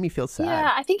made me feel sad.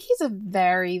 Yeah, I think he's a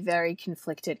very, very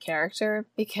conflicted character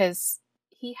because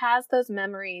he has those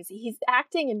memories. He's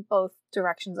acting in both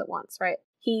directions at once, right?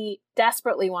 He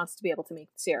desperately wants to be able to make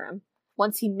the serum.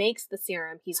 Once he makes the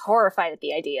serum, he's horrified at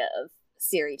the idea of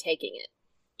Ciri taking it,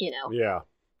 Yeah.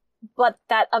 But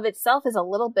that of itself is a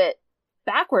little bit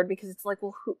backward because it's like,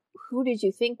 well, who did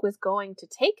you think was going to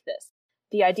take this?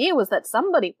 The idea was that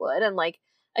somebody would, and like,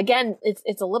 again,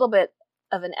 it's a little bit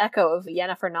of an echo of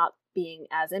Yennefer not being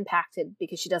as impacted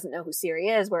because she doesn't know who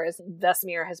Ciri is, whereas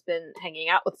Vesemir has been hanging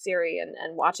out with Ciri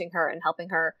and watching her and helping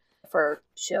her for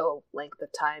show length of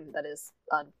time that is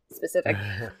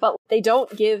unspecific. But they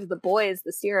don't give the boys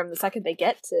the serum the second they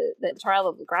get to the trial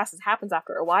of the grasses. Happens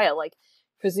after a while. Like,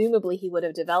 presumably he would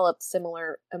have developed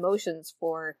similar emotions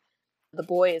for the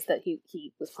boys that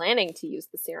he was planning to use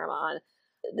the serum on.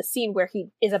 The scene where he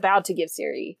is about to give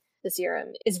Ciri the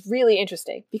serum is really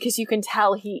interesting because you can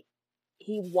tell he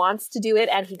wants to do it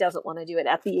and he doesn't want to do it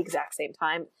at the exact same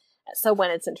time. So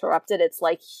when it's interrupted, it's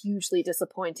like hugely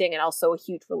disappointing and also a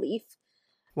huge relief.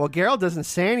 Well, Geralt doesn't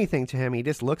say anything to him. He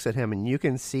just looks at him, and you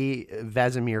can see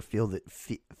Vesemir feel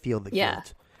the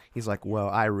guilt. He's like, well,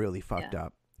 I really fucked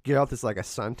up. Geralt is like a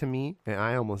son to me, and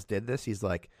I almost did this. He's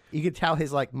like, you could tell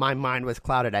his like, my mind was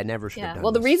clouded. I never should have done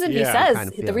Well, the this. reason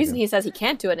he says he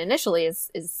can't do it initially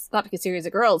is not because Ciri's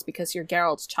a girl, it's because you're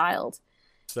Geralt's child.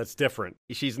 So that's different.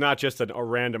 She's not just a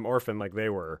random orphan like they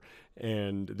were,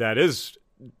 and that is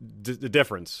the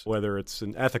difference. Whether it's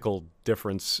an ethical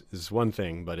difference is one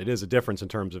thing, but it is a difference in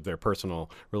terms of their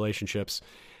personal relationships.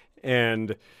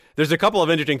 And there's a couple of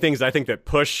interesting things I think that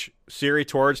push Ciri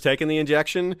towards taking the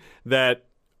injection that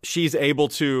she's able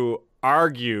to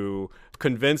argue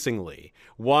convincingly.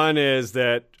 One is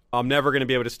that I'm never going to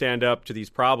be able to stand up to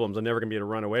these problems. I'm never going to be able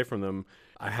to run away from them.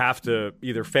 I have to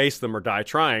either face them or die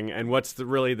trying. And what's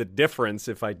really the difference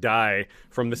if I die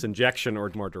from this injection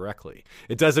or more directly?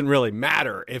 It doesn't really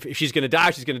matter. If she's going to die,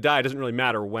 she's going to die. It doesn't really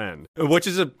matter when, which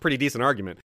is a pretty decent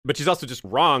argument. But she's also just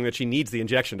wrong that she needs the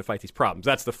injection to fight these problems.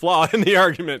 That's the flaw in the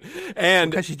argument. And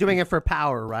because she's doing it for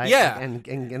power, right? Yeah.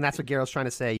 And that's what Geralt's trying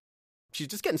to say. She's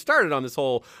just getting started on this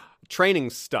whole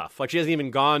training stuff. Like, she hasn't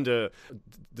even gone to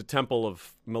the Temple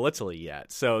of Melitele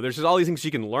yet. So there's just all these things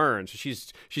she can learn. So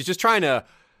she's just trying to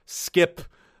skip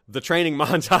the training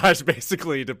montage,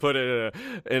 basically, to put it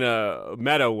in a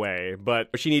meta way. But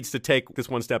she needs to take this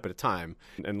one step at a time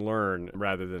and learn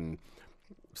rather than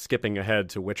skipping ahead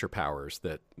to Witcher powers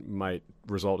that might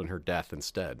result in her death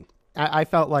instead. I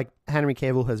felt like Henry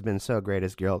Cavill has been so great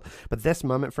as Geralt, but this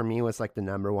moment for me was like the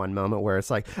number one moment where it's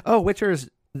like, oh, Witchers,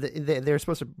 they're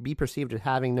supposed to be perceived as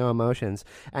having no emotions,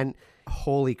 and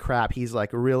holy crap, he's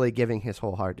like really giving his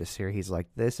whole heart to Ciri. He's like,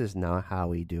 this is not how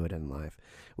we do it in life.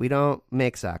 We don't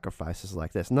make sacrifices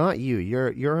like this. Not you.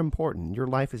 You're important. Your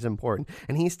life is important.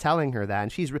 And he's telling her that.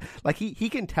 And she's like, he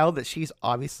can tell that she's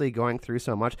obviously going through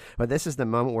so much. But this is the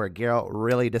moment where Geralt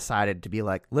really decided to be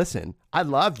like, listen, I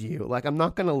love you. Like, I'm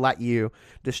not going to let you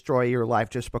destroy your life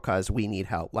just because we need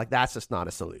help. Like, that's just not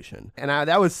a solution. And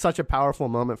that was such a powerful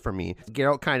moment for me.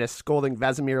 Geralt kind of scolding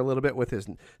Vesemir a little bit with his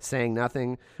saying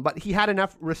nothing. But he had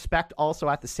enough respect also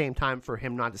at the same time for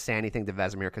him not to say anything to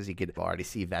Vesemir because he could already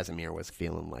see Vesemir was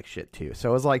feeling like shit too. So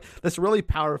it was like this really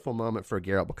powerful moment for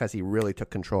Geralt because he really took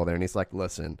control there, and he's like,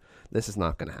 listen, this is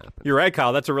not going to happen. You're right,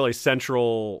 Kyle. That's a really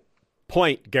central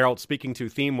point Geralt's speaking to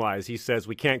theme-wise. He says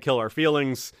we can't kill our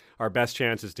feelings. Our best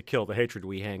chance is to kill the hatred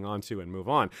we hang on to and move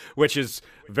on, which is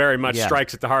very much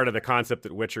strikes at the heart of the concept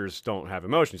that Witchers don't have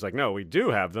emotions. He's like, no, we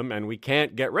do have them, and we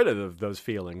can't get rid of those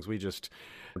feelings. We just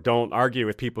don't argue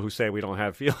with people who say we don't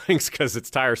have feelings because it's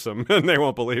tiresome and they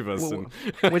won't believe us.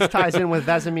 Which ties in with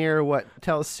Vesemir, what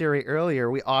tells Ciri earlier,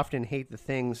 we often hate the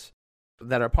things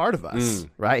that are part of us,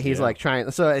 right? He's like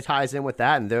trying, so it ties in with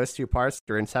that, and those two parts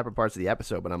are in separate parts of the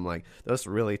episode, but I'm like, those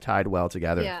really tied well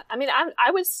together. Yeah, I mean, I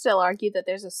would still argue that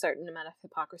there's a certain amount of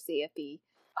hypocrisy at the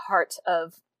heart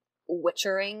of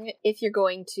witchering if you're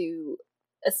going to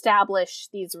establish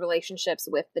these relationships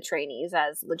with the trainees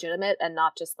as legitimate and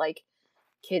not just like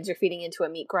kids you're feeding into a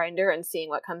meat grinder and seeing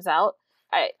what comes out.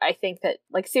 I think that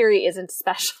like Ciri isn't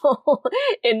special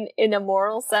in a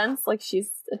moral sense. Like, she's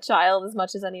a child as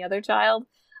much as any other child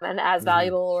and as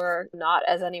valuable or not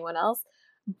as anyone else.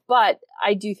 But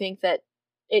I do think that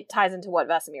it ties into what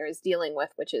Vesemir is dealing with,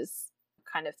 which is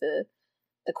kind of the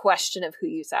question of who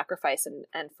you sacrifice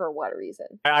and for what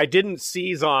reason. I didn't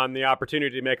seize on the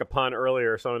opportunity to make a pun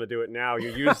earlier, so I'm going to do it now.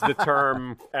 You used the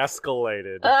term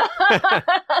escalated.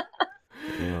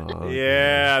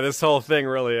 Yeah, this whole thing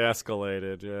really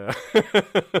escalated. Yeah,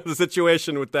 the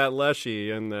situation with that Leshy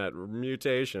and that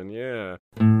mutation. Yeah.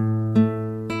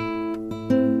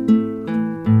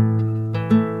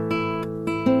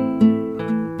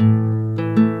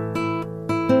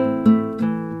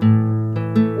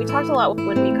 We talked a lot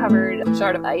when we covered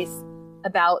Shard of Ice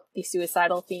about the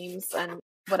suicidal themes and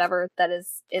whatever that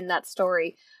is in that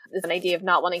story. Is an idea of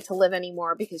not wanting to live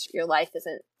anymore because your life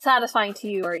isn't satisfying to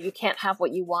you or you can't have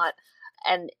what you want.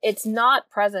 And it's not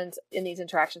present in these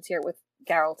interactions here with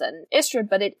Geralt and Istredd,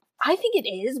 but I think it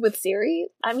is with Ciri.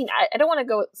 I mean, I don't want to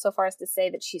go so far as to say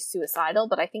that she's suicidal,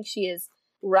 but I think she is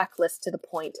reckless to the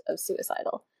point of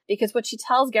suicidal. Because what she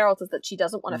tells Geralt is that she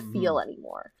doesn't want to feel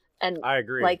anymore. And I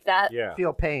agree. like that. Yeah.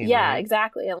 Feel pain. Yeah, right?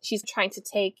 exactly. And she's trying to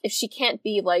take, if she can't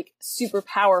be like super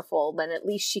powerful, then at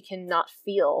least she can not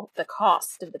feel the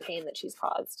cost of the pain that she's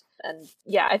caused. And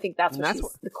yeah, I think that's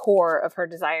the core of her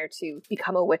desire to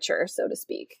become a witcher, so to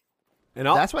speak. And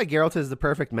that's why Geralt is the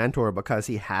perfect mentor, because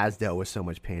he has dealt with so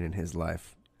much pain in his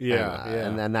life. Yeah,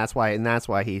 and then that's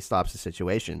why he stops the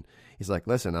situation. He's like,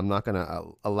 listen, I'm not going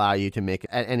to allow you to make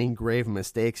any grave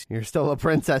mistakes. You're still a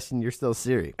princess and you're still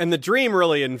Ciri. And the dream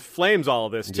really inflames all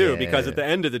of this, too, Yeah. because at the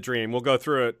end of the dream, we'll go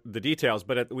through it, the details,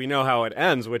 but we know how it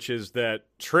ends, which is that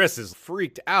Triss is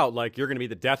freaked out like you're going to be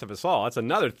the death of us all. That's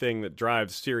another thing that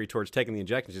drives Ciri towards taking the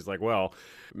injection. She's like, well,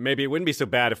 maybe it wouldn't be so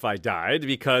bad if I died,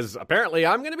 because apparently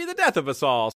I'm going to be the death of us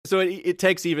all. So it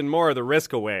takes even more of the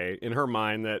risk away in her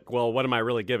mind that, well, what am I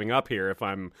really giving up here? If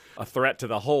I'm a threat to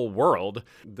the whole world,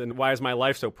 then why is my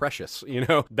life so precious? You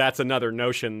know, that's another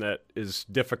notion that is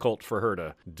difficult for her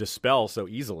to dispel so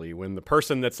easily when the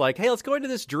person that's like, hey, let's go into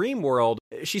this dream world.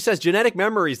 She says genetic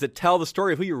memories that tell the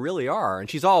story of who you really are. And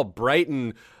she's all bright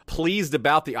and pleased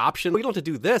about the option. You don't have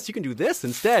to do this. You can do this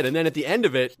instead. And then at the end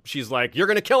of it, she's like, you're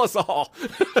going to kill us all.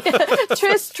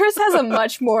 Triss has a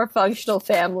much more functional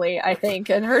family, I think,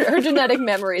 and her genetic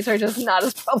memories are just not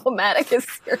as problematic as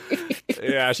Ciri.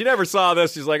 Yeah, she never saw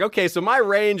this. She's like, okay, so my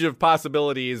range of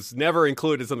possibilities never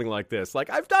included something like this. Like,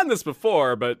 I've done this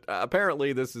before, but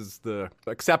apparently this is the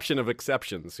exception of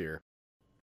exceptions here.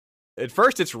 At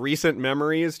first, it's recent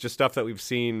memories, just stuff that we've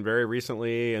seen very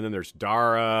recently, and then there's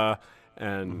Dara,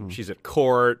 and she's at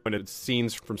court, and it's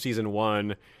scenes from season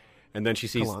 1, and then she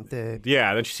sees...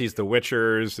 then she sees the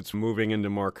Witchers. It's moving into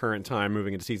more current time,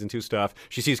 moving into season 2 stuff.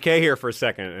 She sees Kay here for a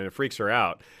second, and it freaks her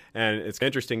out. And it's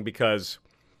interesting because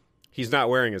he's not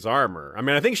wearing his armor. I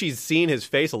mean, I think she's seen his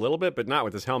face a little bit, but not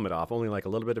with his helmet off, only like a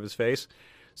little bit of his face.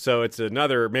 So it's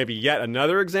maybe yet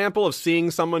another example of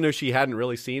seeing someone who she hadn't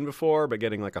really seen before, but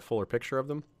getting like a fuller picture of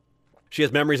them. She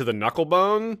has memories of the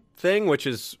Knucklebone thing, which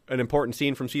is an important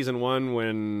scene from season 1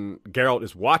 when Geralt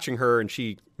is watching her and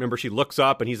she looks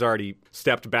up and he's already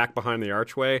stepped back behind the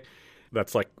archway.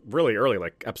 That's like really early,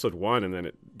 like episode 1, and then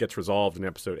it gets resolved in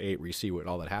episode 8 where you see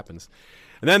all that happens.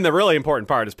 And then the really important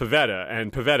part is Pavetta,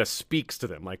 and Pavetta speaks to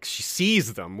them. Like, she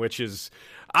sees them, which is...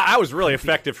 I was really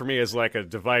effective for me as like a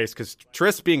device, because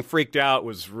Triss being freaked out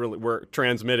was really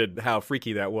transmitted how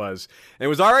freaky that was. And it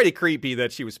was already creepy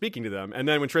that she was speaking to them. And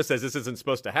then when Triss says this isn't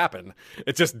supposed to happen,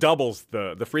 it just doubles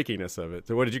the freakiness of it.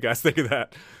 So what did you guys think of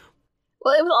that?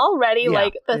 Well, it was already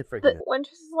like when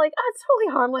Triss is like, oh, it's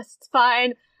totally harmless, it's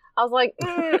fine. I was like,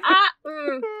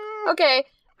 okay.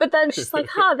 But then she's like,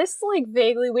 this is like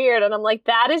vaguely weird. And I'm like,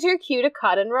 that is your cue to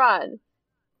cut and run.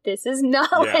 This is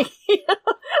not like,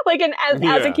 like, and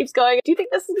as it keeps going, do you think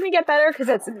this is going to get better? Because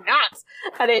it's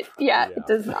not. And it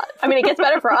does not. I mean, it gets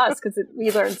better for us because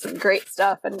we learn some great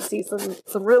stuff and see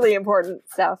some really important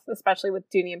stuff, especially with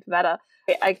Duny and Pavetta.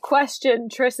 I question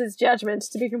Triss's judgment,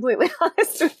 to be completely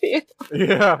honest with you.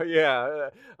 Yeah.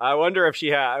 I wonder if she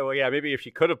had. Well, maybe if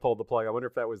she could have pulled the plug. I wonder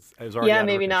if that was already out of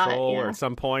her control, or at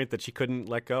some point that she couldn't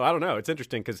let go. I don't know. It's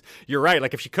interesting because you're right.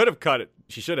 Like, if she could have cut it,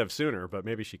 she should have sooner, but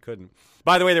maybe she couldn't.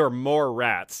 By the way, there were more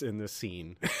rats in this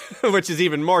scene, which is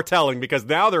even more telling because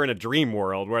now they're in a dream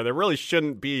world where there really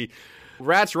shouldn't be.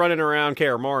 Rats running around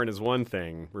Kaer Morhen is one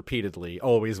thing, repeatedly,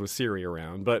 always with Ciri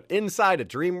around. But inside a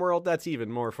dream world, that's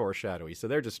even more foreshadowy. So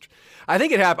they're just... I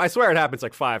think it happens... I swear it happens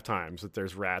like 5 times that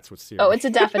there's rats with Ciri. Oh, it's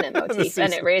a definite motif,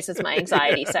 and it raises my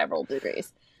anxiety several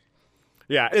degrees.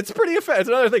 Yeah, it's pretty effective. It's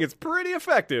another thing. It's pretty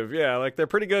effective. Yeah, like they're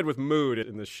pretty good with mood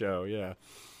in this show, yeah.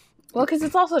 Well, because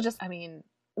it's also just... I mean,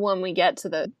 when we get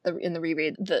to in the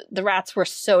reread, the rats were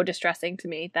so distressing to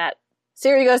me that...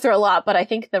 Ciri goes through a lot, but I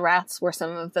think the rats were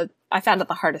I found it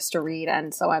the hardest to read,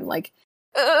 and so I'm like,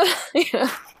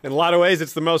 In a lot of ways,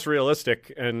 it's the most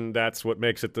realistic, and that's what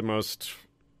makes it the most,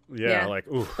 like,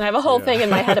 ooh. I have a whole thing in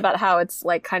my head about how it's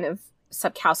like kind of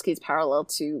Sapkowski's parallel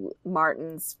to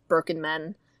Martin's Broken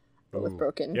Men, but with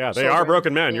broken Yeah, they children. are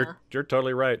broken men. Yeah. You're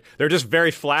totally right. They're just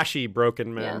very flashy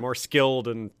broken men, more skilled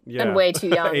and way too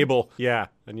young. able. Yeah,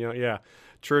 and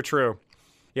true.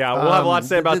 Yeah, we'll have a lot to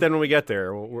say about that when we get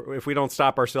there. If we don't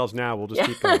stop ourselves now, we'll just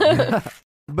keep going.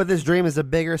 But this dream is a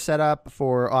bigger setup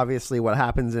for obviously what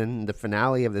happens in the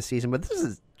finale of the season. But this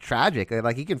is tragic.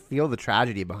 Like, you can feel the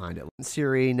tragedy behind it.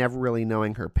 Ciri never really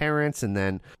knowing her parents, and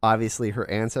then obviously her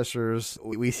ancestors.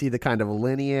 We see the kind of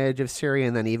lineage of Ciri,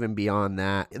 and then even beyond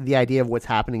that, the idea of what's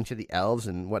happening to the elves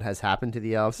and what has happened to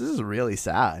the elves. This is really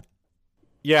sad.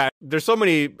 Yeah, there's so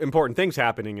many important things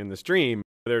happening in this dream.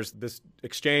 There's this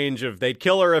exchange of they'd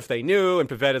kill her if they knew, and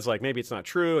Pavetta's like, maybe it's not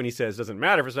true, and he says, doesn't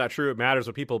matter if it's not true, it matters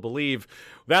what people believe.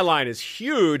 That line is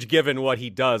huge given what he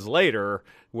does later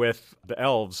with the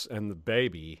elves and the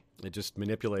baby. just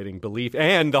manipulating belief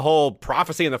and the whole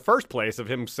prophecy in the first place of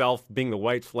himself being the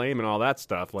white flame and all that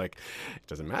stuff. Like, it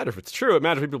doesn't matter if it's true. It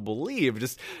matters if people believe.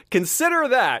 Just consider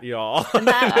that, y'all.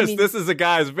 This is a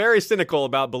guy who's very cynical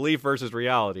about belief versus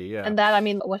reality. Yeah. And that, I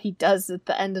mean, what he does at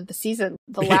the end of the season,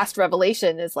 the last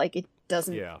revelation is like, it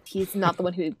doesn't, he's not the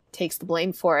one who takes the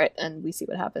blame for it. And we see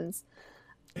what happens.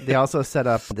 They also set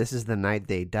up, this is the night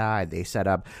they died. They set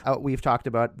up, we've talked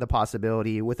about the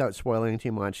possibility, without spoiling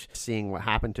too much, seeing what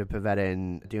happened to Pavetta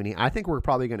and Dooney. I think we're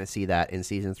probably going to see that in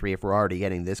season 3 if we're already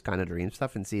getting this kind of dream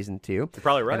stuff in season 2. You're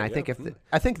probably right. And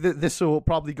I think this will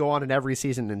probably go on in every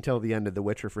season until the end of The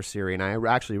Witcher for Ciri. And I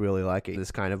actually really like it.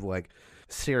 This kind of like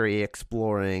Ciri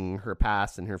exploring her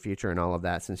past and her future and all of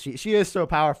that, since she is so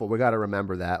powerful. We got to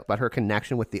remember that. But her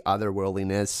connection with the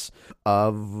otherworldliness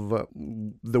of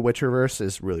the Witcherverse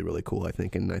is really, really cool, I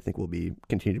think, and I think will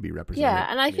continue to be represented. Yeah,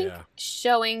 and I think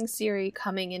showing Ciri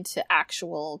coming into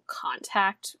actual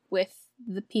contact with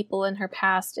the people in her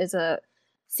past is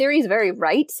Ciri's very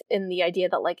right in the idea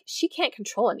that, like, she can't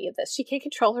control any of this. She can't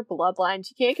control her bloodline.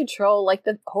 She can't control, like,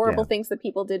 the horrible things that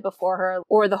people did before her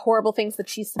or the horrible things that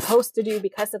she's supposed to do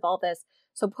because of all this.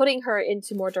 So putting her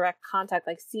into more direct contact,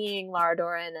 like seeing Lara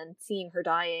Doran and seeing her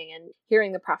dying and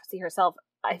hearing the prophecy herself,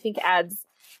 I think adds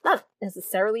not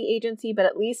necessarily agency, but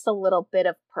at least a little bit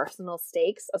of personal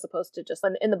stakes, as opposed to just,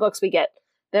 in the books we get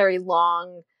very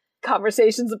long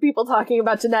conversations of people talking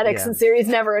about genetics and Ciri's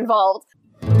never involved.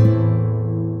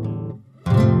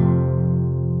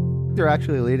 They're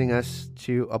actually leading us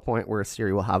to a point where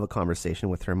Ciri will have a conversation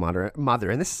with her mother.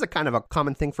 And this is a kind of a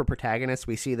common thing for protagonists.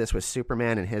 We see this with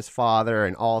Superman and his father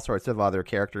and all sorts of other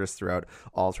characters throughout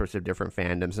all sorts of different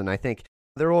fandoms. And I think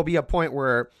there will be a point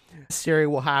where Ciri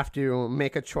will have to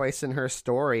make a choice in her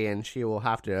story, and she will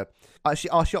have to...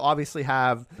 she'll obviously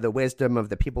have the wisdom of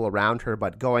the people around her,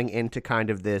 but going into kind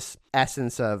of this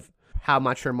essence of how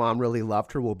much her mom really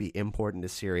loved her will be important to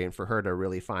Ciri, and for her to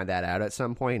really find that out at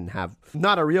some point and have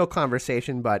not a real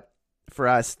conversation, but for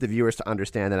us, the viewers, to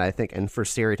understand that, I think, and for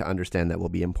Ciri to understand that will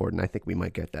be important. I think we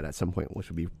might get that at some point, which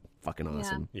would be fucking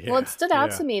awesome. Yeah. Well, it stood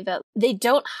out to me that they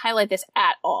don't highlight this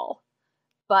at all,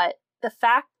 but the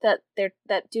fact that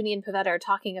Dooney and Pavetta are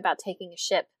talking about taking a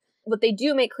ship, what they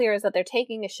do make clear is that they're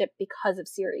taking a ship because of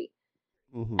Ciri.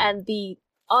 Mm-hmm. And the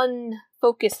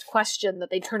unfocused question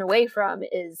that they turn away from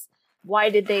is,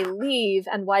 why did they leave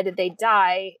and why did they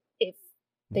die if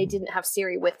they didn't have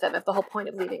Ciri with them, if the whole point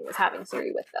of leaving was having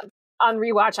Ciri with them? On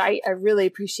rewatch, I really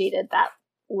appreciated that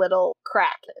little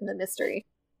crack in the mystery.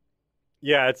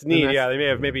 Yeah, it's neat. Yeah, they may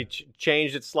have maybe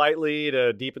changed it slightly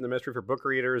to deepen the mystery for book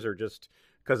readers, or just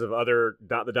because of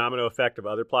the domino effect of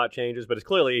other plot changes, but it's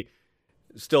clearly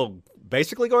still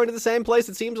basically going to the same place,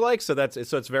 it seems like, so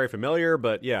it's very familiar.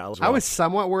 But yeah, I was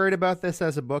somewhat worried about this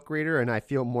as a book reader, and I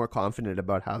feel more confident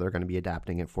about how they're going to be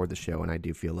adapting it for the show, and I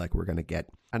do feel like we're going to get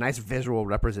a nice visual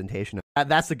representation.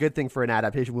 That's a good thing for an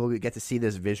adaptation. We'll get to see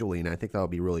this visually, and I think that'll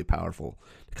be really powerful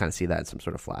to kind of see that in some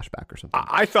sort of flashback or something.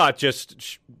 I thought,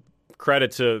 just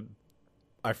credit to,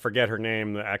 I forget her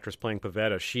name, the actress playing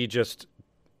Pavetta, she just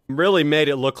really made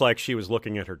it look like she was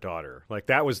looking at her daughter. Like,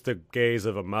 that was the gaze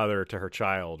of a mother to her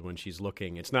child when she's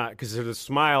looking. It's not, because the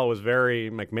smile was very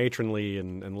like matronly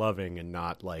and loving and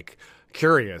not like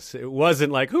curious. It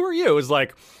wasn't like, who are you? It was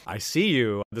like, I see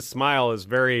you. The smile is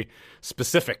very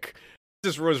specific.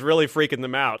 This was really freaking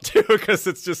them out too, because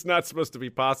it's just not supposed to be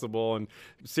possible. And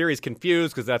Ciri's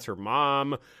confused because that's her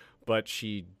mom, but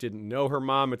she didn't know her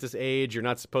mom at this age. You're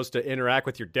not supposed to interact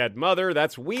with your dead mother.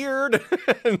 That's weird.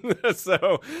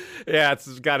 So, yeah,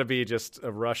 it's got to be just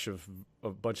a rush of a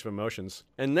bunch of emotions.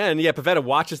 And then, Pavetta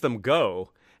watches them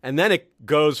go. And then it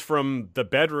goes from the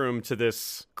bedroom to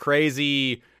this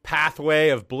crazy pathway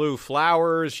of blue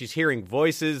flowers. She's hearing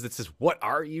voices that says, "What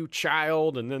are you,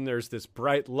 child?" And then there's this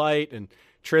bright light, and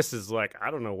Triss is like, I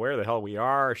don't know where the hell we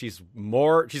are. She's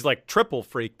like triple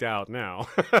freaked out now.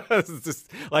 It's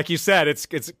just, like you said, it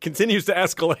continues to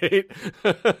escalate.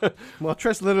 Well,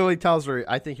 Triss literally tells her,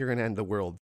 I think you're going to end the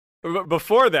world.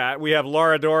 Before that, we have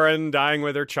Lara Doran dying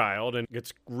with her child, and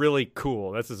it's really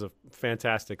cool. This is a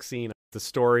fantastic scene. The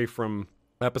story from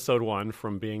episode 1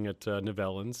 from being at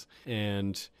Nivellans,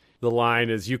 and the line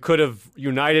is, "You could have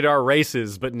united our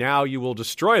races, but now you will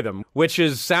destroy them," which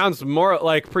sounds more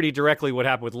like pretty directly what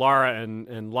happened with Lara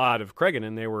and Lod of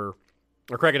Cregennan. Or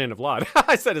Cregennan of Lod.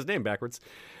 I said his name backwards.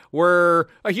 Were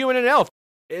a human and an elf.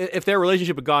 If their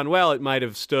relationship had gone well, it might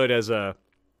have stood as a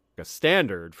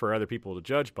standard for other people to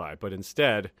judge by, but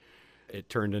instead it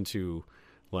turned into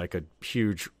like a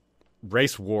huge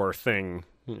race war thing,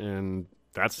 and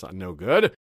that's no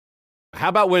good. How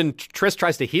about when Triss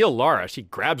tries to heal Lara? She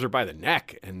grabs her by the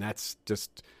neck, and that's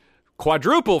just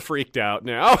quadruple freaked out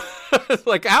now.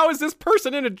 Like, how is this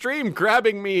person in a dream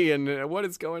grabbing me, and what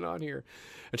is going on here?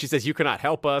 And she says, "You cannot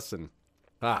help us." And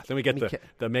then we get the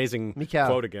amazing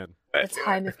quote again. The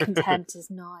time of content is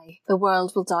nigh. The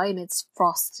world will die amidst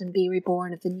frost and be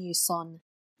reborn of the new sun,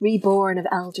 reborn of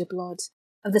elder blood,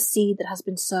 of the seed that has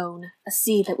been sown, a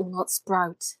seed that will not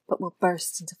sprout, but will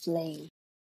burst into flame.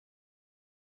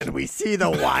 And we see the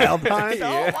Wild Hunt.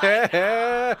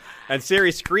 Yeah. And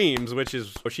Ciri screams, which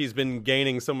is she's been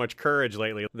gaining so much courage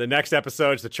lately. The next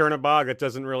episode's the Chernobog. That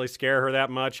doesn't really scare her that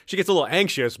much. She gets a little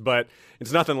anxious, but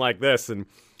it's nothing like this, and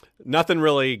nothing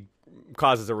really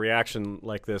causes a reaction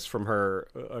like this from her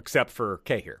except for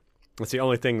Cahir. That's the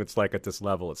only thing that's like at this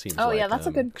level, it seems like. Oh yeah, that's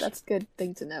a good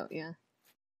thing to note, yeah.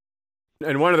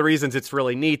 And one of the reasons it's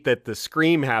really neat that the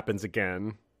scream happens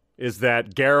again is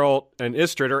that Geralt and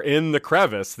Istrid are in the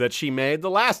crevice that she made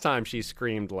the last time she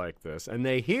screamed like this. And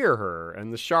they hear her,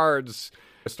 and the shards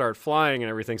start flying and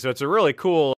everything. So it's a really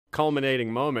cool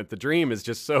culminating moment. The dream is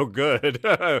just so good,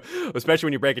 especially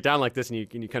when you break it down like this and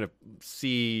you kind of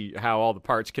see how all the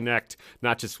parts connect,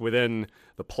 not just within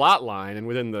the plot line and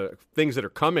within the things that are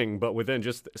coming, but within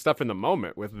just stuff in the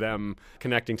moment with them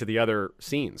connecting to the other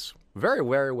scenes. Very,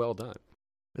 very well done.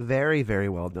 Very, very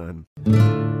well done.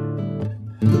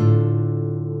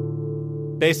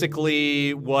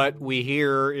 Basically, what we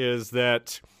hear is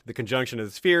that the conjunction of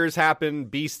the spheres happened,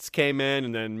 beasts came in,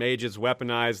 and then mages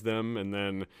weaponized them, and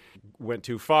then went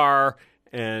too far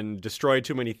and destroyed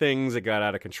too many things. It got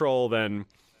out of control. Then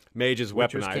mages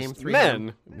weaponized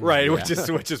men, right? Yeah. Which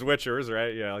is Witchers,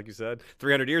 right? Yeah, like you said,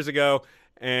 300 years ago,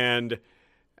 and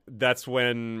that's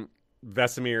when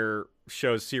Vesemir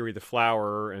shows Ciri the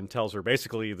flower and tells her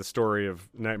basically the story of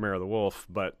Nightmare of the Wolf,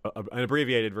 but an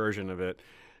abbreviated version of it.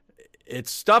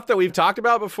 It's stuff that we've talked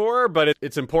about before, but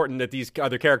it's important that these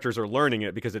other characters are learning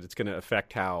it because it's going to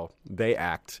affect how they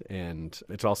act. And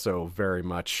it's also very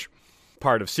much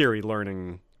part of Ciri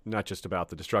learning not just about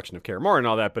the destruction of Kaer Morhen and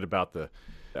all that, but about the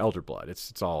Elder Blood.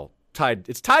 It's all tied.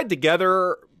 It's tied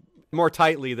together more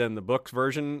tightly than the book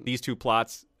version. These two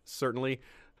plots, certainly,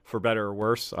 for better or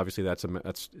worse. Obviously, that's in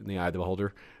the eye of the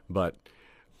beholder. But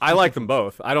I like them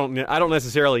both. I don't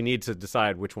necessarily need to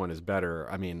decide which one is better.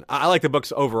 I mean, I like the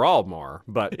books overall more,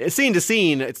 but scene to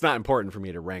scene, it's not important for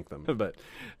me to rank them. But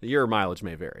your mileage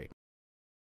may vary.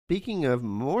 Speaking of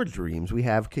more dreams, we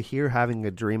have Cahir having a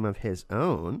dream of his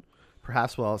own,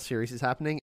 perhaps while Ciri is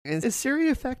happening. Is Ciri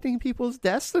affecting people's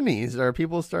destinies? Are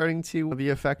people starting to be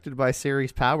affected by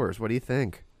Ciri's powers? What do you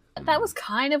think? That was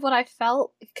kind of what I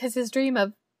felt, because his dream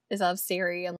is of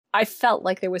Ciri, and I felt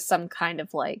like there was some kind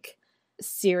of like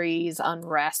Ciri's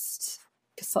unrest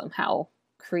somehow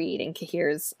creating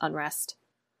Cahir's unrest.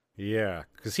 Yeah,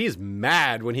 because he's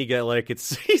mad when he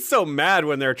he's so mad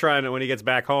when when he gets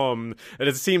back home, and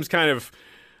it seems kind of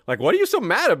like, what are you so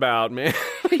mad about, man?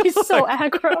 He's so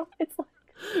aggro. It's like,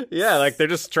 yeah, like they're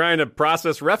just trying to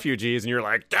process refugees, and you're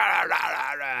like, da, da,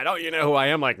 da, da, don't you know who I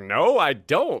am? Like, no, I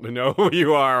don't know who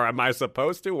you are. Am I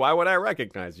supposed to? Why would I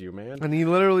recognize you, man? And he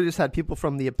literally just had people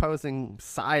from the opposing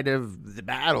side of the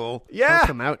battle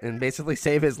come out and basically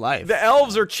save his life. The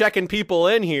elves are checking people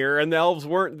in here, and the elves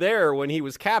weren't there when he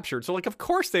was captured. So, like, of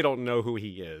course they don't know who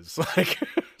he is. Like,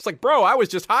 it's like, bro, I was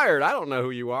just hired. I don't know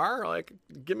who you are. Like,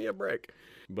 give me a break.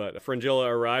 But Fringilla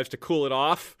arrives to cool it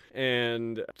off,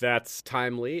 and that's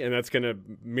timely, and that's going to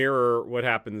mirror what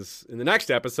happens in the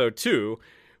next episode, too.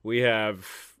 We have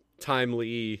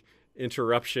timely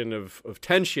interruption of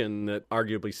tension that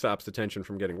arguably stops the tension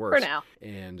from getting worse. For now.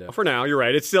 And for now, you're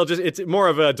right. It's still it's more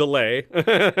of a delay.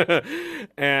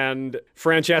 And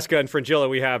Francesca and Fringilla,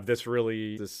 we have this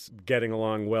getting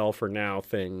along well for now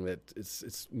thing that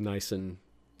it's nice and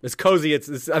it's cozy. I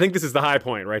think this is the high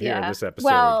point right here in this episode.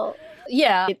 Well,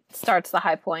 yeah, it starts the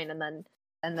high point, and then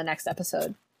in the next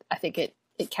episode, I think it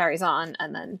carries on,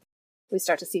 and then we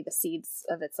start to see the seeds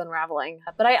of its unraveling.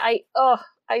 But I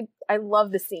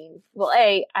love the scene. Well,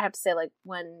 I have to say, like,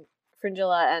 when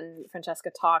Fringilla and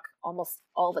Francesca talk almost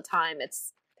all the time,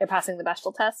 they're passing the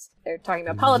Bechdel test. They're talking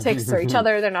about politics or each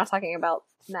other. They're not talking about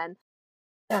men.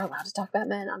 They're allowed to talk about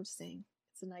men. I'm just saying.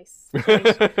 It's a nice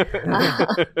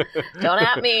don't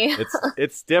at me.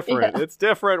 It's different. Yeah. It's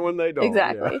different when they don't.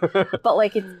 Exactly. Yeah. But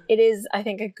like it is, I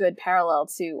think, a good parallel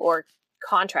to, or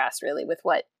contrast really, with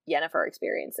what Yennefer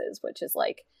experiences, which is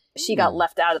like she got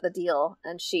left out of the deal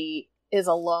and she is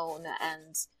alone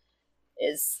and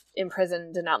is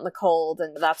imprisoned and out in the cold,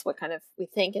 and that's what kind of we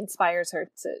think inspires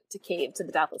her to cave to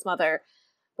the Deathless Mother,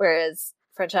 whereas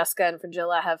Francesca and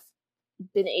Fringilla have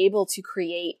been able to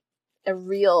create a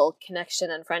real connection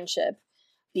and friendship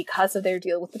because of their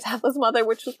deal with the Deathless Mother,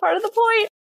 which was part of the point.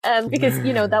 Because,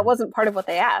 that wasn't part of what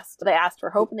they asked. They asked for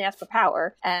hope and they asked for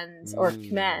power or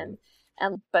command.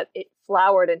 But it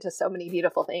flowered into so many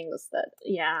beautiful things that,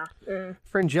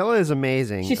 Fringilla is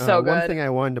amazing. She's so good. One thing I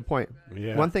wanted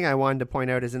to point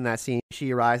out is in that scene,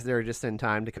 she arrives there just in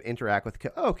time to interact with,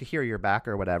 Kahir, you're back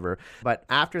or whatever. But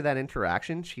after that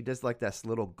interaction, she does like this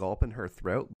little gulp in her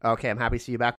throat. Okay, I'm happy to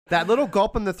see you back. That little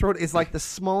gulp in the throat is like the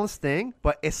smallest thing,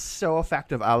 but it's so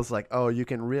effective. I was like, you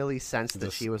can really sense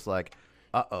that she was like,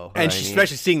 uh-oh. And she's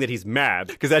especially seeing that he's mad,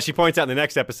 because as she points out in the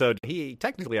next episode, he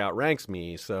technically outranks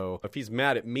me, so if he's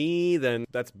mad at me, then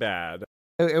that's bad.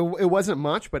 It wasn't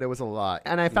much, but it was a lot.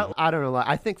 And I felt, I don't know,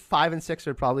 I think 5 and 6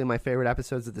 are probably my favorite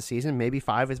episodes of the season. Maybe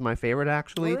 5 is my favorite,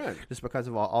 actually, just because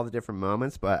of all the different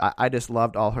moments. But I just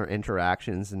loved all her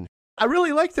interactions. And I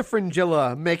really like the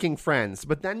Fringilla making friends,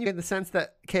 but then you get the sense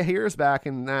that Kahir's back,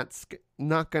 and that's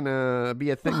not going to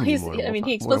be a thing anymore.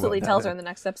 He explicitly tells her in the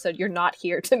next episode, you're not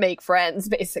here to make friends,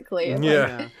 basically.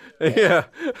 Yeah.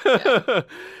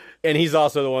 And he's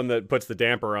also the one that puts the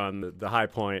damper on the high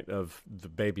point of the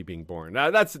baby being born. Now,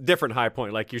 that's a different high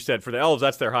point. Like you said, for the elves,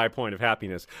 that's their high point of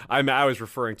happiness. I was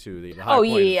referring to the high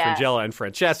point of Fringilla and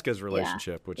Francesca's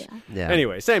relationship, which,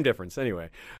 anyway, same difference. Anyway.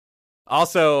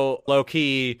 Also,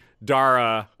 low-key,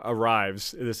 Dara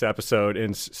arrives in this episode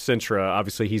in Sintra.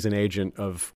 Obviously, he's an agent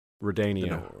of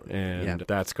Redania, and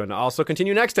that's going to also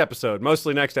continue next episode,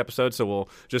 mostly next episode, so we'll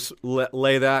just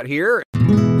lay that here.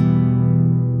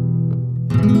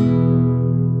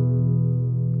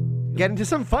 Get into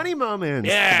some funny moments.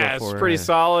 Yeah, it's pretty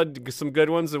solid. Some good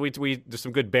ones. There's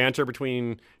some good banter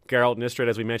between Geralt and Istredd,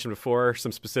 as we mentioned before.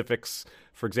 Some specifics,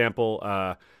 for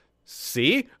example,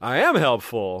 see, I am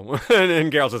helpful.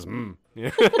 and Geralt says,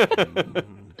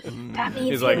 That means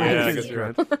he's like, yeah, I guess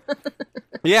you're right.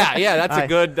 yeah,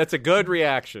 that's a good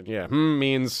reaction. Yeah,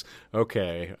 means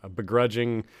okay,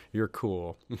 begrudging, you're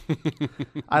cool.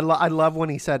 I love when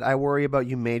he said, I worry about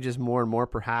you mages more and more.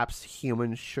 Perhaps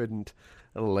humans shouldn't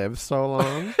live so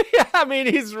long. Yeah, I mean,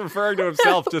 he's referring to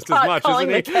himself just as much, calling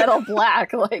isn't the kettle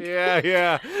black. Like,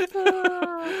 yeah.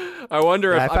 I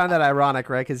wonder if I found that ironic,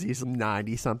 right? Because he's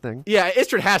 90-something. Yeah,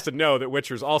 Istredd has to know that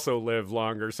Witchers also live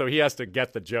longer, so he has to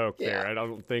get the joke there. I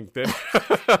don't think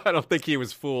he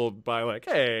was fooled by like,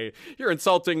 hey, you're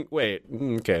insulting. Wait,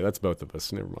 okay, that's both of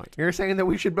us. Never mind. You're saying that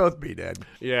we should both be dead.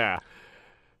 Yeah.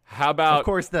 How about? Of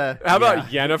course, how about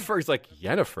Yennefer? He's like,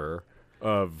 Yennefer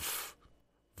of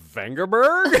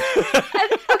Vengerberg?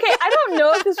 Okay, I don't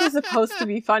know if this was supposed to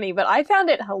be funny, but I found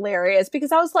it hilarious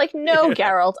because I was like, no,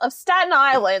 Geralt, of Staten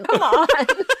Island, come on.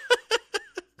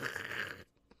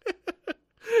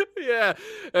 Yeah.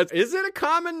 Is it a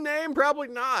common name? Probably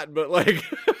not, but like...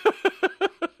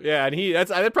 Yeah, and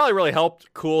that probably really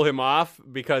helped cool him off,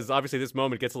 because obviously this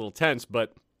moment gets a little tense,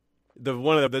 but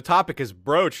the topic is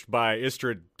broached by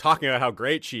Istredd talking about how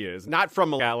great she is. Not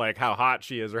from like how hot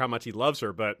she is or how much he loves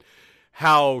her, but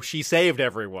how she saved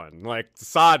everyone. Like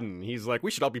Sodden, he's like,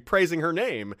 we should all be praising her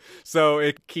name. So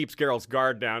it keeps Geralt's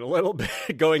guard down a little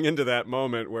bit going into that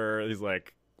moment where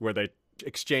they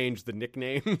exchange the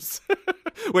nicknames.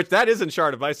 Which that is in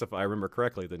Shard of Ice, if I remember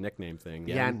correctly, the nickname thing.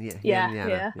 Yeah.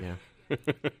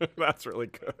 That's really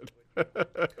good.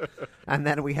 And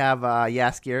then we have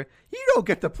Jaskier. You don't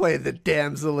get to play the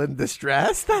damsel in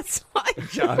distress. That's my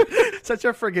job. Such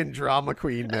a friggin' drama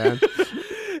queen, man.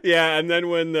 Yeah, and then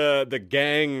when the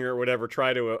gang or whatever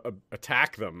try to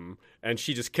attack them, and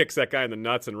she just kicks that guy in the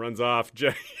nuts and runs off,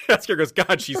 Jaskier goes,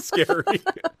 God, she's scary.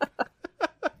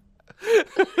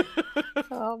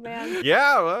 Oh, man.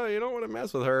 Yeah, well, you don't want to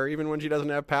mess with her, even when she doesn't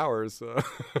have powers. So.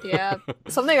 Yeah.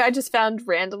 Something I just found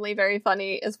randomly very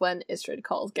funny is when Istredd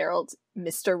calls Geralt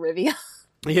Mr. Rivia.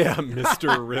 Yeah,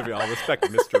 Mr. Rivia. I'll respect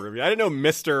Mr. Rivia. I didn't know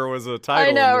Mr. was a title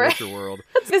in the Witcher world.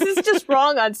 This is just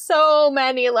wrong on so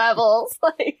many levels.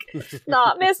 Like,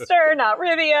 not Mr., not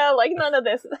Rivia. Like, none of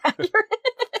this is accurate.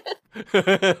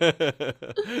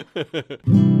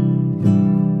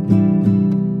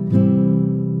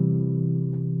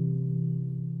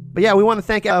 But yeah, we want to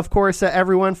thank, of course,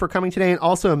 everyone for coming today, and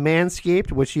also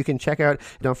Manscaped, which you can check out.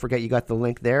 Don't forget, you got the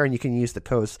link there, and you can use the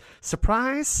code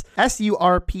SURPRISE,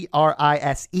 SURPRISE,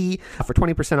 for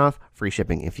 20% off free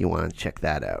shipping if you want to check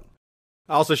that out.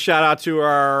 Also, shout out to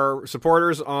our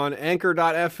supporters on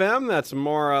Anchor.fm. That's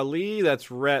Maura Lee, that's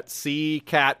Rhett C,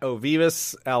 Kat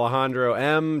Ovivas, Alejandro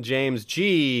M, James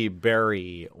G,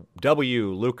 Barry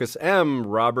W, Lucas M,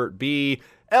 Robert B,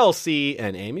 LC,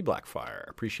 and Amy Blackfire.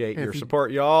 Appreciate your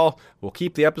support, y'all. We'll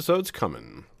keep the episodes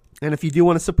coming. And if you do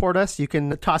want to support us, you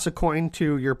can toss a coin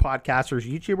to your podcasters,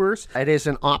 YouTubers. It is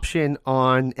an option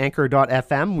on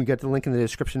anchor.fm. We get the link in the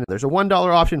description. There's a $1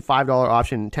 option, $5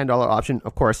 option, $10 option.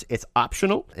 Of course, it's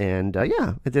optional. And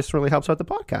it just really helps out the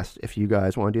podcast if you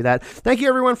guys want to do that. Thank you,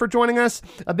 everyone, for joining us.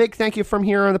 A big thank you from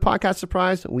here on the Podcast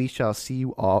Surprise. We shall see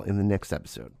you all in the next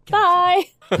episode. Bye.